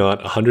kid you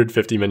not,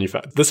 150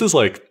 manufacturers. This is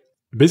like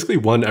basically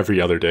one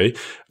every other day,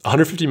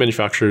 150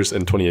 manufacturers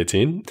in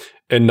 2018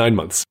 in 9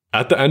 months.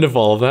 At the end of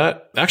all of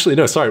that, actually,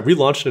 no, sorry, we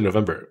launched in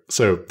November.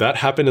 So that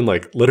happened in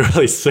like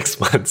literally 6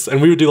 months.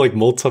 And we would do like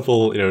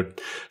multiple,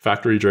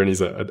 factory journeys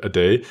a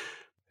day.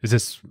 Is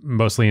this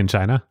mostly in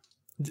China?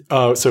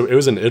 So it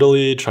was in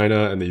Italy,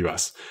 China, and the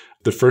US.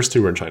 The first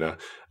two were in China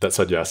that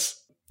said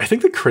yes. I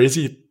think the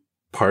crazy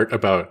part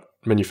about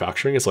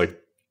manufacturing is like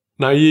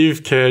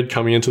naive kid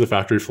coming into the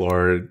factory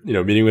floor,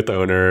 meeting with the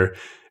owner,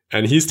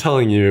 and he's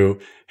telling you,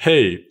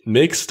 hey,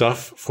 make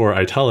stuff for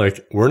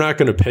Italic. We're not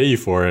going to pay you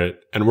for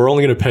it. And we're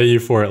only going to pay you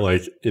for it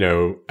like,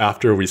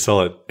 after we sell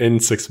it in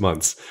 6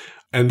 months.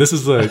 And this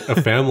is a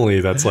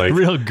family that's like...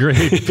 Real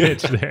great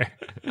pitch there.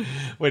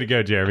 Way to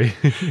go, Jeremy.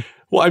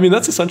 Well, I mean,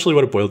 that's essentially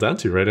what it boiled down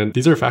to, right? And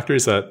these are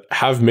factories that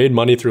have made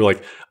money through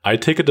like, I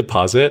take a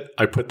deposit,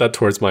 I put that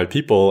towards my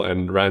people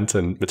and rent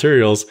and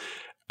materials,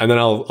 and then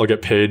I'll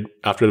get paid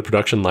after the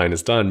production line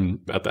is done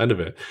at the end of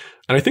it.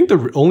 And I think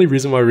the only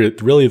reason why we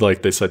really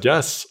like they said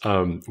yes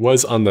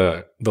was on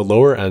the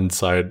lower end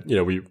side.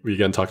 We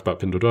again talked about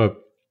Pinduoduo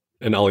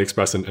and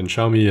AliExpress and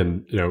Xiaomi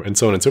and and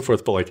so on and so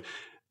forth. But like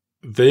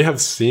they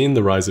have seen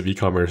the rise of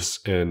e-commerce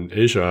in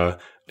Asia,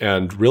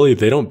 and really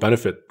they don't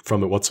benefit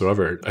from it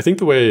whatsoever. I think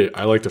the way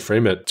I like to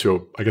frame it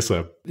to, I guess,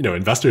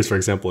 investors, for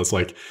example, is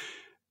like,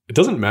 it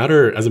doesn't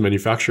matter as a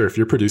manufacturer if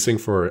you're producing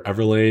for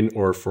Everlane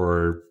or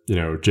for,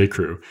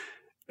 J.Crew.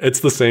 It's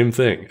the same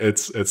thing.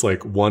 It's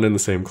like one and the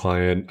same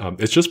client.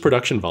 It's just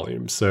production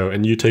volume. So,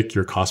 and you take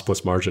your cost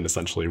plus margin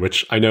essentially,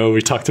 which I know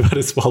we talked about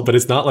as well, but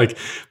it's not like,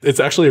 it's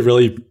actually a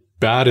really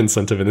bad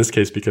incentive in this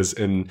case, because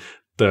in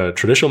the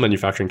traditional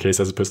manufacturing case,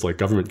 as opposed to like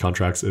government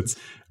contracts, it's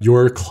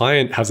your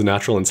client has a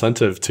natural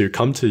incentive to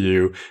come to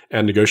you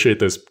and negotiate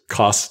those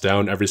costs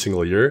down every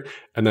single year.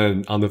 And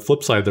then on the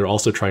flip side, they're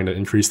also trying to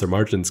increase their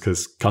margins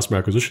because customer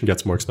acquisition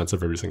gets more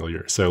expensive every single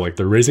year. So like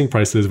they're raising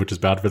prices, which is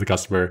bad for the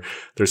customer.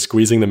 They're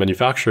squeezing the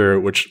manufacturer,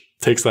 which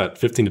takes that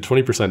 15 to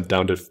 20%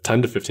 down to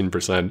 10 to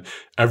 15%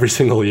 every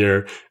single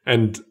year.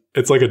 And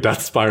it's like a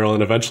death spiral.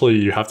 And eventually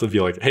you have to be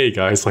like, hey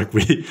guys, like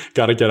we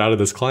got to get out of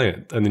this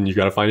client, and then you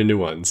got to find a new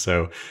one.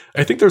 So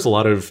I think there's a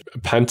lot of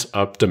pent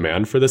up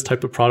demand for this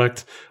type of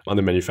product on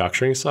the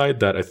manufacturing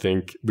side that I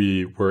think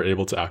we were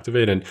able to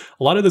activate. And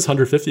a lot of this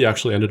 150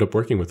 actually ended up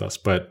working with us,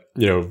 but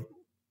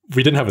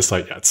we didn't have a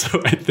site yet.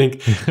 So I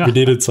think we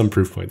needed some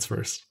proof points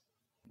first.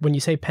 When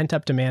you say pent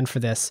up demand for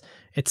this,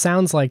 it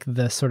sounds like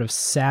the sort of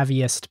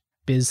savviest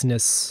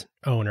business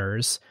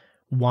owners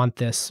want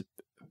this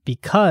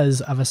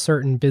because of a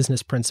certain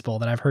business principle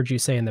that I've heard you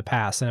say in the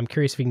past. And I'm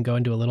curious if you can go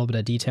into a little bit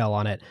of detail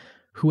on it.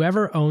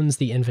 Whoever owns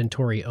the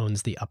inventory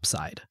owns the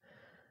upside.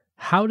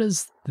 How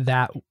does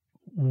that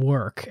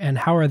work? And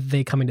how are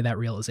they coming to that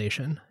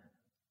realization?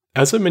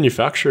 As a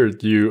manufacturer,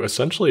 you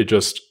essentially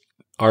just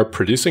are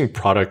producing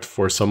product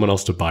for someone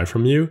else to buy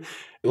from you.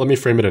 Let me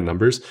frame it in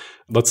numbers.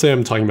 Let's say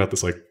I'm talking about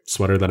this like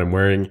sweater that I'm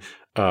wearing,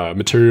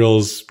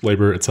 materials,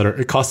 labor, et cetera.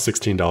 It costs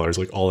 $16,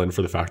 like all in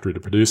for the factory to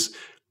produce.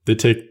 They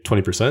take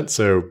 20%.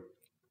 So,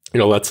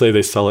 let's say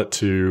they sell it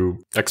to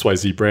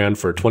XYZ brand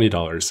for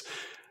 $20.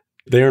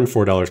 They earn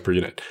 $4 per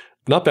unit.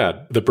 Not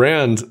bad. The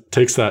brand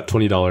takes that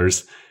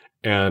 $20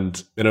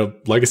 and in a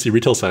legacy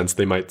retail sense,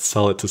 they might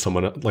sell it to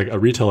someone like a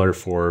retailer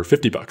for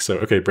 $50. So,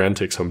 okay, brand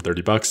takes home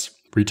 $30.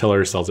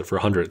 Retailer sells it for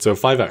 $100. So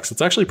 5x.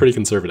 It's actually pretty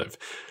conservative.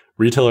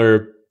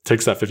 Retailer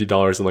takes that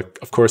 $50 and like,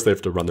 of course they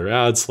have to run their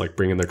ads, like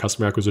bring in their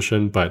customer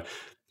acquisition, but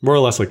more or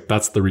less like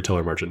that's the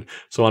retailer margin.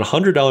 So on a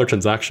 $100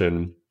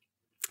 transaction,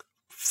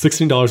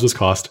 $16 was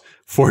cost,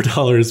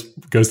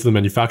 $4 goes to the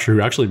manufacturer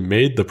who actually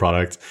made the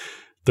product,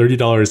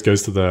 $30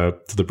 goes to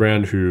the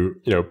brand who,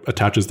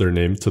 attaches their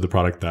name to the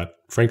product that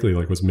frankly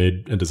like was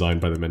made and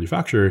designed by the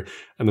manufacturer,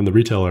 and then the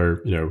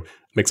retailer,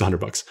 makes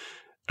 $100.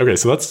 Okay,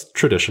 so that's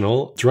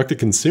traditional. Direct to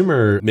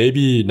consumer,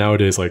 maybe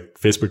nowadays like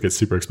Facebook gets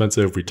super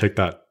expensive. We take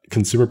that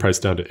consumer price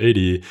down to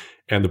 80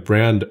 and the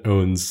brand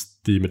owns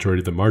the majority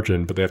of the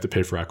margin, but they have to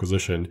pay for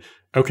acquisition.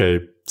 Okay,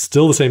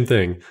 still the same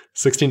thing.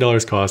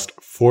 $16 cost,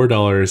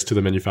 $4 to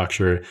the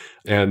manufacturer,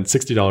 and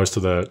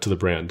 $60 to the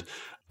brand.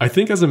 I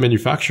think as a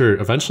manufacturer,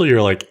 eventually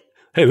you're like,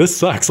 hey, this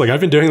sucks. Like I've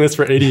been doing this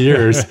for 80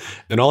 years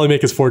and all I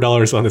make is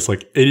 $4 on this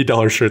like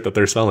 $80 shirt that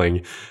they're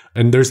selling.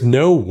 And there's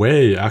no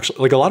way actually,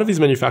 like a lot of these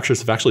manufacturers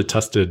have actually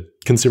tested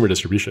consumer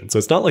distribution. So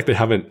it's not like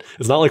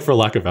it's not like for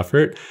lack of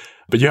effort,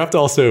 but you have to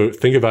also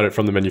think about it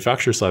from the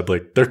manufacturer side.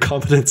 Like their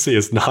competency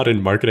is not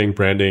in marketing,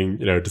 branding,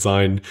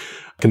 design,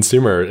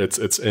 consumer.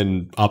 It's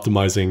in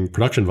optimizing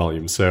production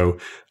volume. So,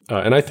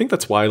 and I think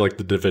that's why like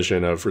the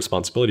division of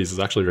responsibilities is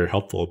actually very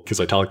helpful because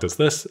Italic does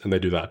this and they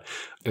do that.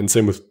 And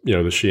same with, the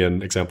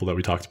Shein example that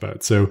we talked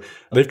about. So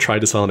they've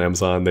tried to sell on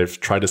Amazon. They've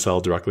tried to sell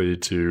directly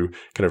to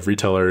kind of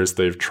retailers.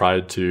 They've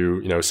tried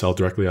to, sell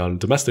directly on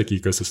domestic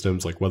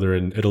ecosystems, like whether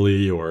in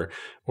Italy or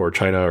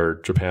China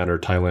or Japan or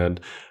Thailand.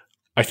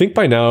 I think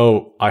by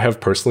now I have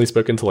personally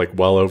spoken to like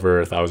well over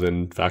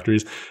 1,000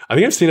 factories. I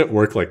think I've seen it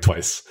work like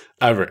twice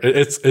ever.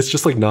 It's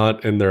just like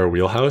not in their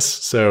wheelhouse.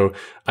 So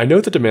I know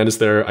the demand is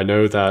there. I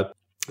know that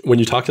when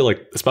you talk to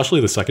like,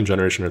 especially the second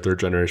generation or third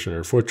generation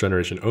or fourth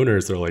generation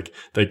owners, they're like,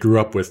 they grew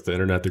up with the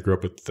internet, they grew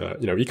up with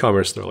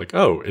e-commerce. They're like,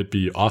 oh, it'd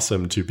be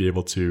awesome to be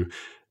able to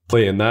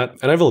play in that.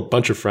 And I have a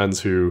bunch of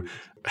friends who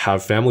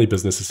have family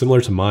businesses similar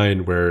to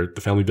mine where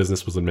the family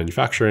business was in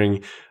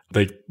manufacturing.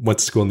 They went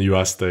to school in the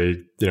US. They,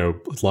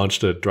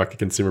 launched a direct to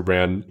consumer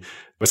brand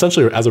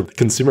essentially as a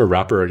consumer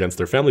wrapper against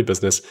their family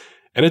business.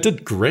 And it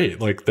did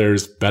great. Like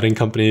there's bedding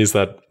companies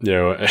that,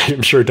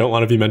 I'm sure don't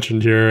want to be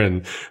mentioned here.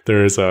 And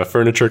there's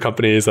furniture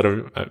companies that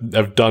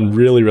have done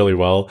really, really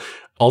well.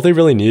 All they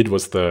really need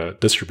was the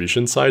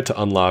distribution side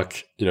to unlock,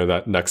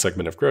 that next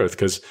segment of growth.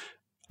 Because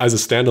as a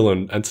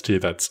standalone entity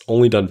that's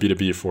only done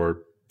B2B for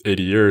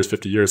 80 years,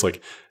 50 years,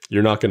 like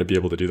you're not going to be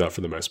able to do that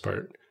for the most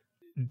part.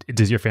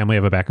 Does your family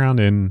have a background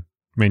in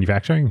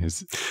manufacturing?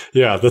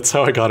 Yeah, that's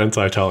how I got into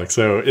Italic.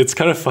 So it's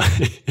kind of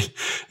funny.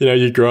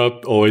 You grow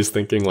up always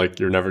thinking like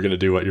you're never going to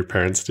do what your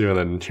parents do. And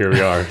then here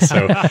we are.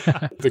 So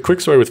the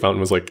quick story with Fountain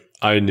was like,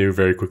 I knew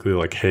very quickly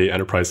like, hey,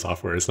 enterprise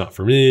software is not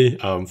for me.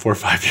 4 or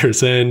 5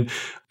 years in,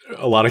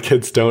 a lot of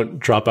kids don't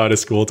drop out of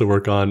school to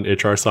work on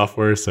HR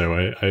software. So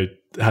I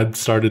had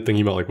started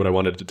thinking about like what I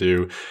wanted to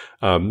do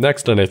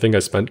next. And I think I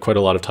spent quite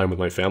a lot of time with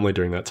my family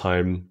during that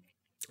time,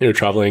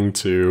 traveling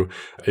to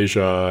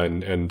Asia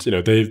and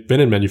they've been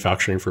in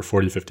manufacturing for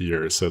 40, 50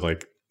 years. So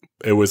like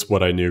it was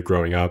what I knew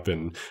growing up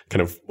and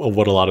kind of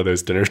what a lot of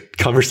those dinner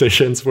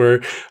conversations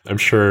were. I'm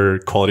sure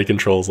quality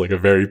control is like a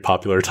very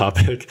popular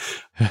topic.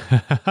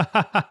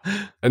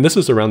 And this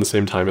was around the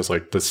same time as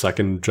like the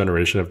second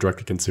generation of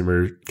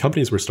direct-to-consumer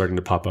companies were starting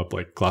to pop up,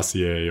 like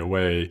Glacier,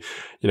 Away,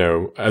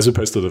 as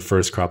opposed to the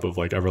first crop of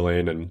like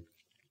Everlane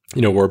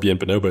Warby and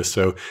Bonobos.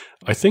 So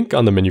I think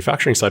on the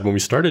manufacturing side, when we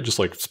started just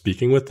like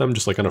speaking with them,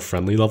 just like on a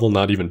friendly level,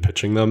 not even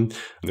pitching them,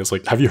 and it's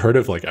like, have you heard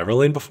of like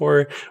Everlane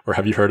before? Or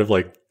have you heard of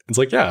like, it's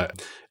like, yeah.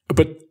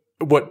 But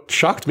what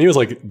shocked me was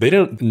like, they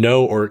didn't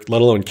know or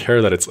let alone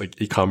care that it's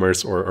like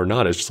e-commerce or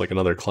not. It's just like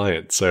another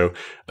client. So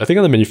I think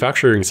on the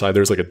manufacturing side,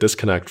 there's like a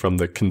disconnect from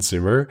the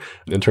consumer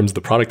in terms of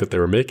the product that they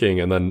were making.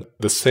 And then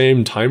the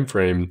same time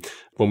frame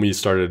when we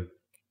started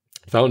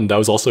Fountain, that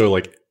was also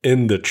like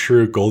in the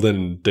true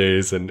golden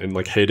days and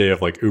like heyday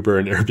of like Uber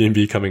and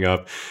Airbnb coming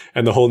up,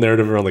 and the whole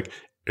narrative around like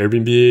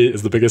Airbnb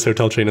is the biggest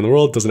hotel chain in the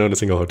world, doesn't own a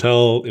single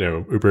hotel.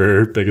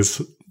 Uber,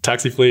 biggest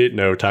taxi fleet,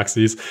 no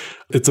taxis.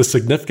 It's a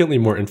significantly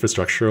more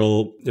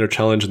infrastructural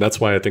challenge, and that's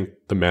why I think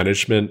the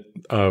management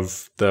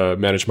of the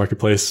managed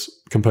marketplace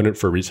component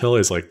for retail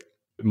is like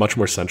much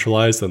more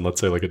centralized than, let's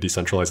say, like a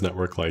decentralized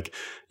network like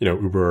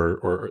Uber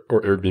or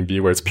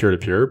Airbnb, where it's peer to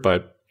peer.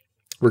 But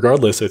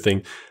regardless, I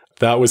think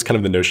that was kind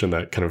of the notion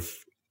that kind of,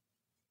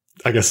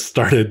 I guess,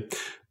 started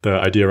the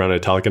idea around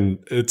Italic. And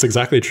it's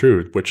exactly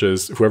true, which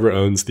is whoever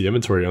owns the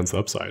inventory owns the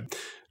upside.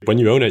 When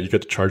you own it, you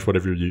get to charge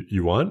whatever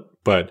you want,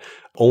 but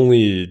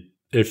only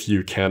if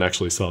you can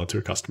actually sell it to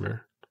a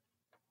customer.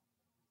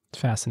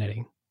 It's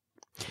fascinating.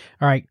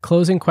 All right,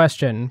 closing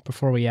question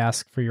before we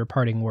ask for your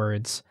parting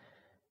words.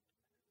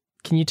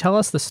 Can you tell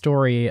us the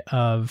story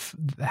of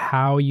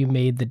how you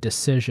made the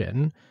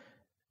decision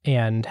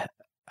and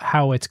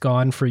how it's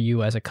gone for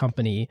you as a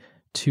company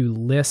to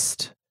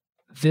list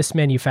this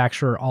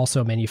manufacturer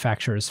also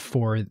manufactures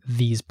for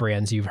these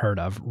brands you've heard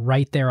of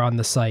right there on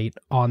the site,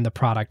 on the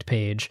product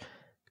page?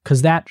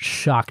 Because that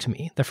shocked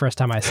me the first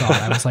time I saw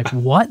it. I was like,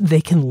 what?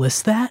 They can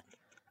list that?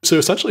 So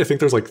essentially, I think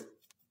there's like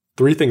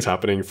three things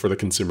happening for the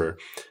consumer.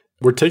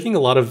 We're taking a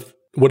lot of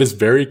what is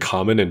very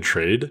common in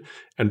trade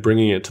and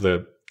bringing it to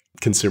the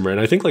consumer. And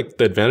I think like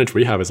the advantage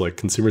we have is like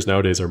consumers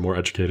nowadays are more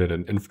educated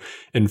and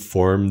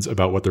informed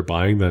about what they're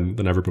buying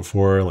than ever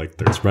before. Like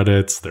there's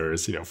Reddits,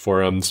 there's,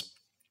 forums.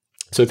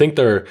 So I think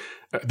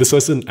this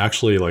isn't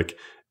actually like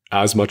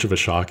as much of a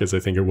shock as I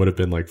think it would have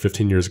been like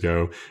 15 years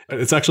ago.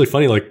 It's actually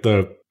funny, like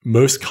the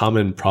most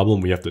common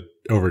problem we have to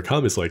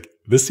overcome is like,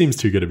 this seems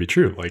too good to be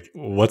true. Like,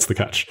 what's the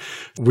catch?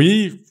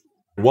 We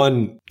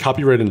won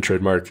copyright and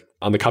trademark.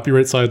 On the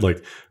copyright side,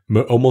 like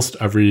almost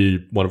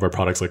every one of our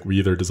products, like we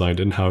either designed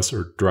in-house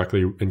or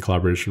directly in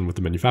collaboration with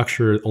the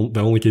manufacturer.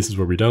 The only cases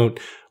where we don't,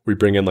 we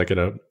bring in like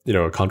a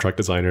contract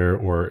designer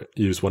or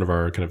use one of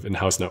our kind of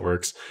in-house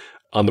networks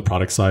on the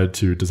product side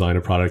to design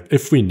a product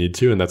if we need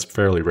to, and that's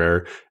fairly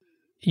rare.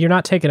 You're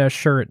not taking a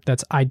shirt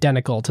that's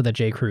identical to the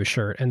J.Crew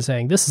shirt and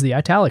saying, this is the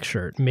Italic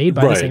shirt made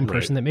by the same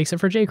person that makes it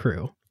for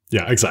J.Crew.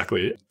 Yeah,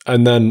 exactly.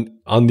 And then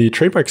on the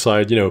trademark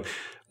side,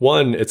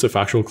 one, it's a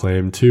factual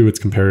claim. Two, it's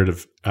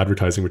comparative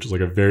advertising, which is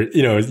like a very,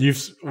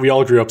 we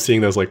all grew up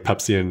seeing those like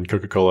Pepsi and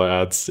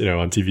Coca-Cola ads,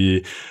 on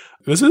TV.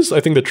 This is, I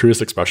think, the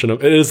truest expression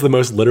of it. Is the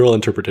most literal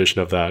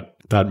interpretation of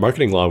that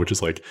marketing law, which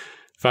is like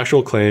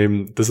factual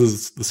claim. This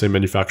is the same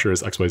manufacturer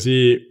as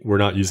XYZ. We're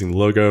not using the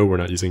logo. We're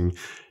not using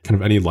kind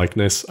of any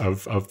likeness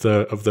of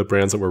the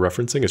brands that we're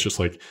referencing. It's just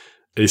like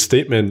a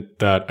statement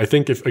that I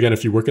think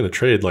if you work in the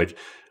trade, like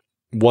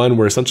one,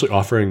 we're essentially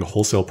offering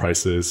wholesale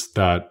prices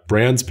that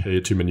brands pay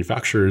to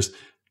manufacturers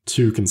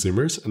to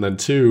consumers. And then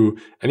two,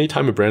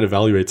 anytime a brand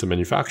evaluates a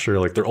manufacturer,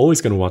 like they're always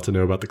going to want to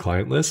know about the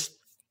client list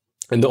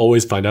and they'll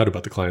always find out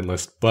about the client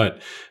list.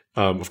 But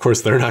of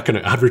course, they're not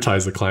going to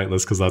advertise the client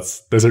list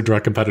because those are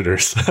direct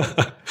competitors.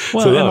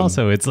 Well, and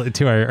also it's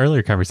to our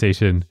earlier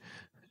conversation,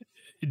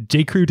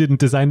 J.Crew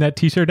didn't design that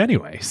t-shirt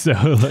anyway. So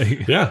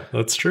like, yeah,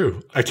 that's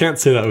true. I can't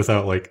say that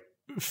without like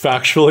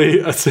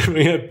factually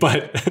assuming it,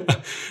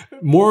 but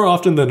more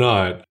often than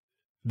not,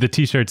 the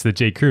t-shirts that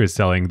J.Crew is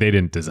selling, they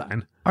didn't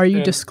design. Are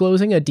you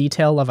disclosing a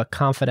detail of a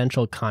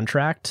confidential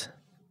contract?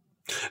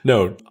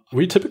 No,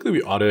 we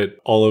typically audit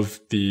all of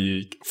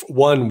the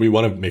one. We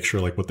want to make sure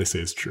like what they say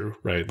is true,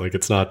 right? Like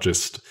it's not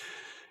just,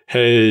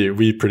 hey,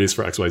 we produce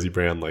for XYZ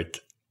brand. Like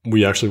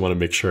we actually want to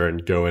make sure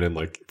and go in and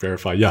like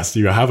verify, yes,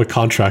 you have a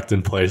contract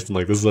in place and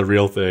like this is a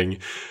real thing.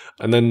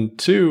 And then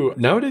two,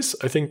 nowadays,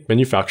 I think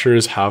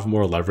manufacturers have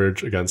more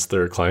leverage against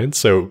their clients.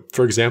 So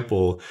for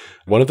example,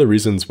 one of the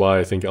reasons why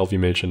I think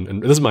LVMH,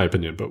 and this is my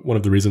opinion, but one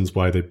of the reasons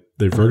why they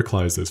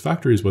verticalized those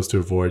factories was to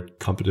avoid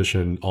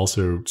competition,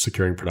 also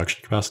securing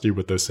production capacity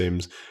with those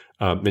same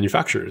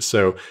manufacturers.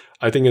 So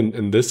I think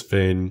in this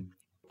vein,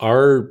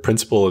 our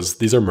principle is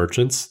these are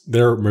merchants.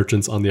 They're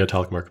merchants on the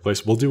Italic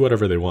marketplace. We'll do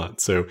whatever they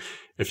want. So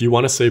if you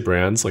want to say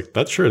brands, like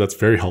that's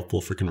very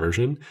helpful for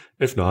conversion.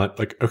 If not,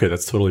 like, okay,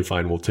 that's totally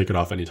fine. We'll take it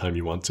off anytime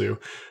you want to.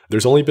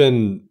 There's only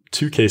been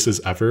 2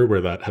 cases ever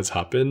where that has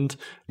happened,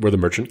 where the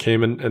merchant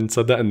came and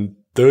said that. And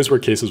those were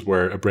cases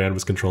where a brand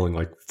was controlling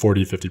like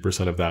 40,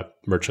 50% of that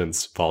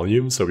merchant's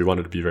volume. So we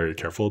wanted to be very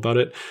careful about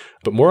it.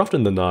 But more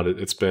often than not,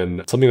 it's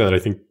been something that I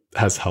think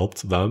has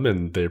helped them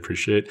and they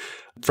appreciate.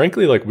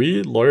 Frankly, like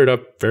we lawyered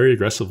up very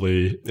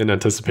aggressively in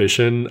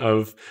anticipation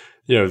of,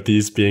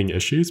 these being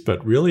issues,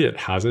 but really it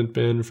hasn't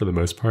been for the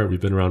most part. We've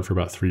been around for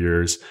about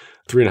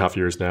 3.5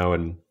 years now,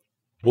 and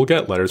we'll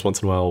get letters once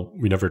in a while.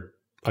 We never,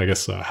 I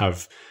guess,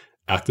 have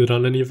acted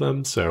on any of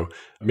them. So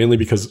mainly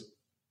because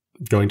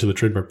going to the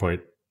trademark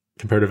point,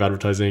 comparative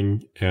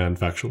advertising and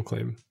factual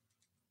claim.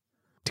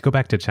 To go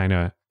back to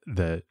China,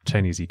 the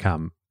Chinese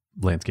e-com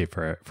landscape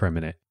for a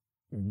minute,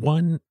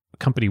 one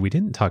company we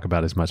didn't talk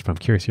about as much, but I'm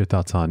curious your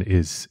thoughts on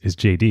is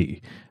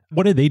JD.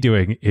 What are they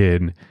doing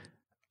in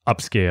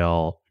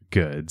upscale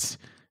goods?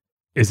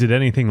 Is it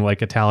anything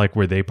like Italic?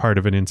 Were they part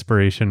of an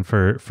inspiration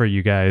for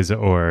you guys?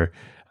 Or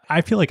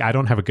I feel like I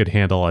don't have a good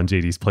handle on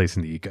JD's place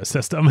in the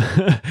ecosystem.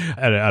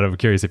 And I'm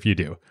curious if you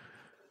do.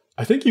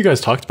 I think you guys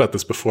talked about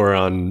this before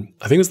on,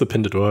 I think it was the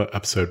Pinduoduo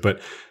episode,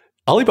 but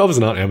Alibaba's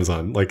not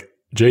Amazon. Like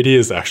JD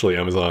is actually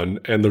Amazon.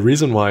 And the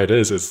reason why it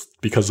is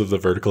because of the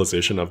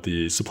verticalization of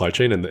the supply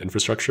chain and the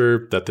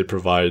infrastructure that they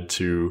provide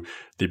to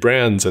the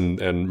brands and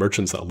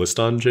merchants that list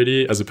on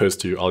JD, as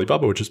opposed to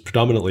Alibaba, which is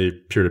predominantly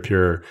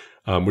peer-to-peer,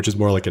 which is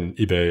more like an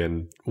eBay,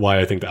 and why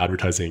I think the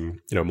advertising,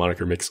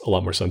 moniker makes a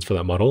lot more sense for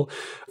that model.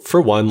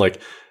 For one, like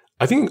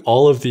I think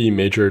all of the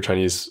major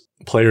Chinese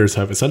players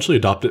have essentially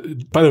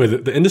adopted, by the way,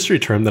 the industry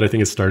term that I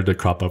think has started to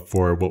crop up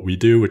for what we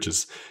do, which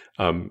is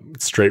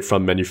straight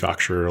from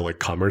manufacturer, like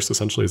commerce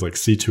essentially, is like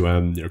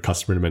C2M,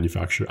 customer to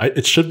manufacturer.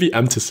 It should be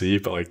M to C,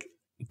 but like,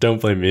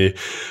 don't blame me.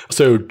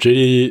 So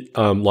JD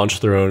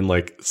launched their own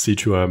like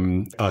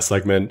C2M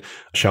segment.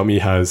 Xiaomi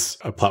has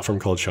a platform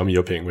called Xiaomi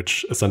Youping,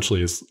 which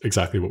essentially is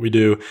exactly what we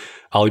do.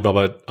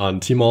 Alibaba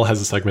on Tmall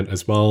has a segment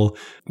as well.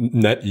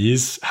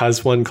 NetEase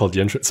has one called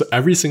Yanxuan. So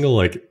every single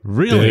like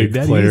big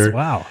player.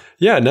 Wow.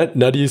 Yeah,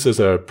 NetEase is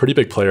a pretty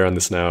big player on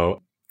this now.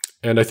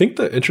 And I think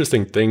the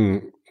interesting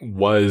thing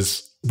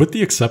was, with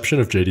the exception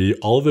of JD,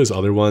 all of those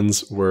other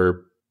ones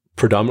were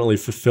predominantly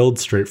fulfilled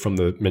straight from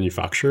the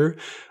manufacturer,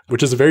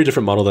 which is a very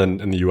different model than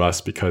in the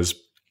US because,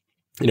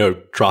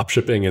 drop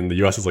shipping in the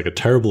US is like a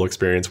terrible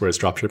experience, whereas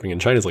drop shipping in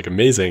China is like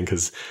amazing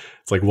because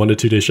it's like 1 to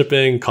 2 day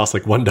shipping, costs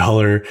like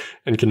 $1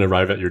 and can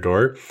arrive at your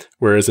door.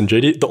 Whereas in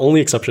JD, the only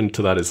exception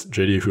to that is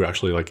JD, who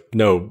actually like,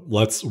 no,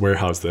 let's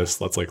warehouse this.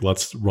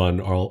 Let's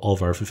run all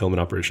of our fulfillment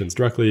operations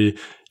directly,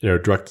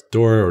 direct to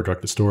door or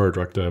direct to store or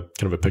direct to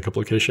kind of a pickup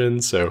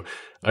location. So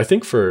I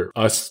think for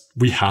us,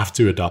 we have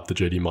to adopt the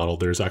JD model.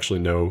 There's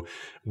actually no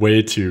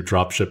way to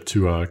drop ship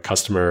to a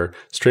customer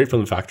straight from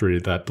the factory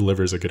that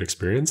delivers a good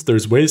experience.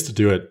 There's ways to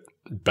do it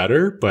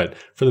better, but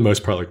for the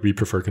most part, like we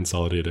prefer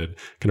consolidated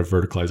kind of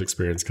verticalized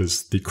experience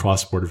because the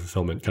cross-border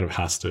fulfillment kind of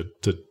has to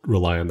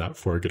rely on that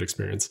for a good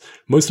experience.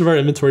 Most of our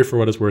inventory, for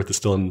what it's worth, is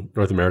still in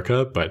North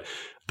America, but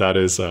that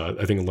is,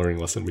 I think, a learning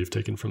lesson we've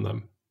taken from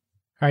them.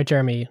 All right,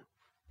 Jeremy,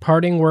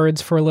 parting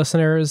words for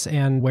listeners,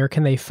 and where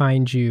can they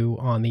find you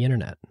on the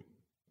internet?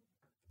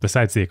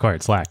 Besides the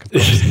acquired Slack, of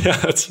course. Yeah,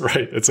 that's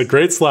right. It's a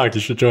great Slack.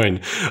 You should join.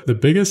 The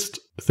biggest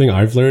thing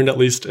I've learned, at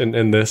least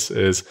in this,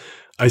 is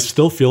I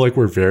still feel like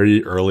we're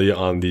very early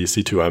on the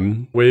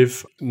C2M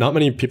wave. Not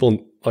many people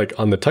like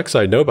on the tech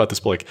side know about this,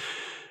 but like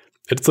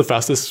it's the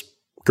fastest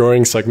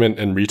growing segment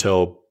in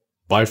retail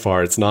by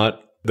far. It's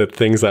not the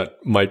things that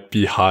might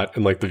be hot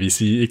in like the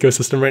VC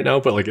ecosystem right now,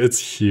 but like it's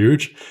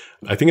huge.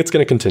 I think it's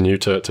going to continue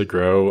to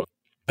grow.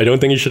 I don't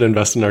think you should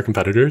invest in our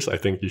competitors. I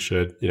think you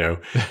should,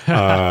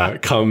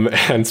 come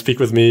and speak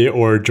with me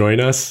or join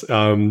us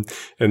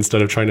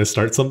instead of trying to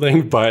start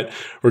something. But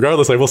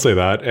regardless, I will say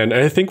that. And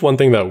I think one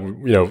thing that,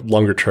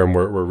 longer term,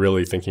 we're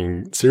really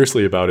thinking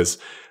seriously about is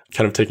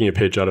kind of taking a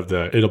page out of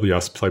the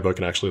AWS playbook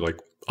and actually like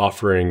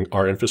offering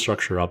our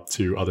infrastructure up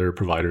to other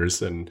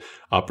providers and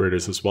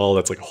operators as well.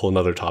 That's like a whole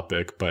nother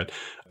topic. But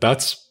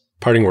that's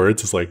parting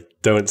words is like,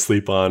 don't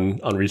sleep on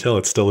retail.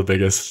 It's still the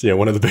biggest,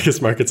 one of the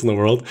biggest markets in the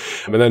world.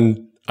 And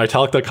then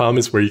Italic.com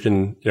is where you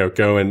can,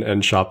 go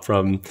and shop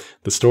from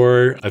the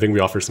store. I think we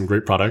offer some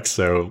great products.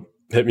 So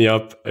hit me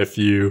up if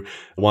you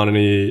want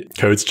any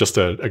codes just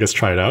to, I guess,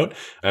 try it out.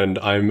 And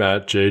I'm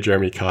at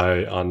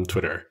JJeremyKai on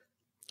Twitter.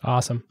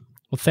 Awesome.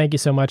 Well, thank you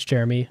so much,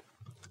 Jeremy.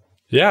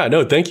 Yeah,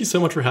 no, thank you so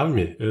much for having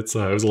me. It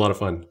was a lot of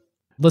fun.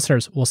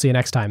 Listeners, we'll see you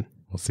next time.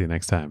 We'll see you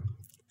next time.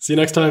 See you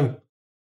next time.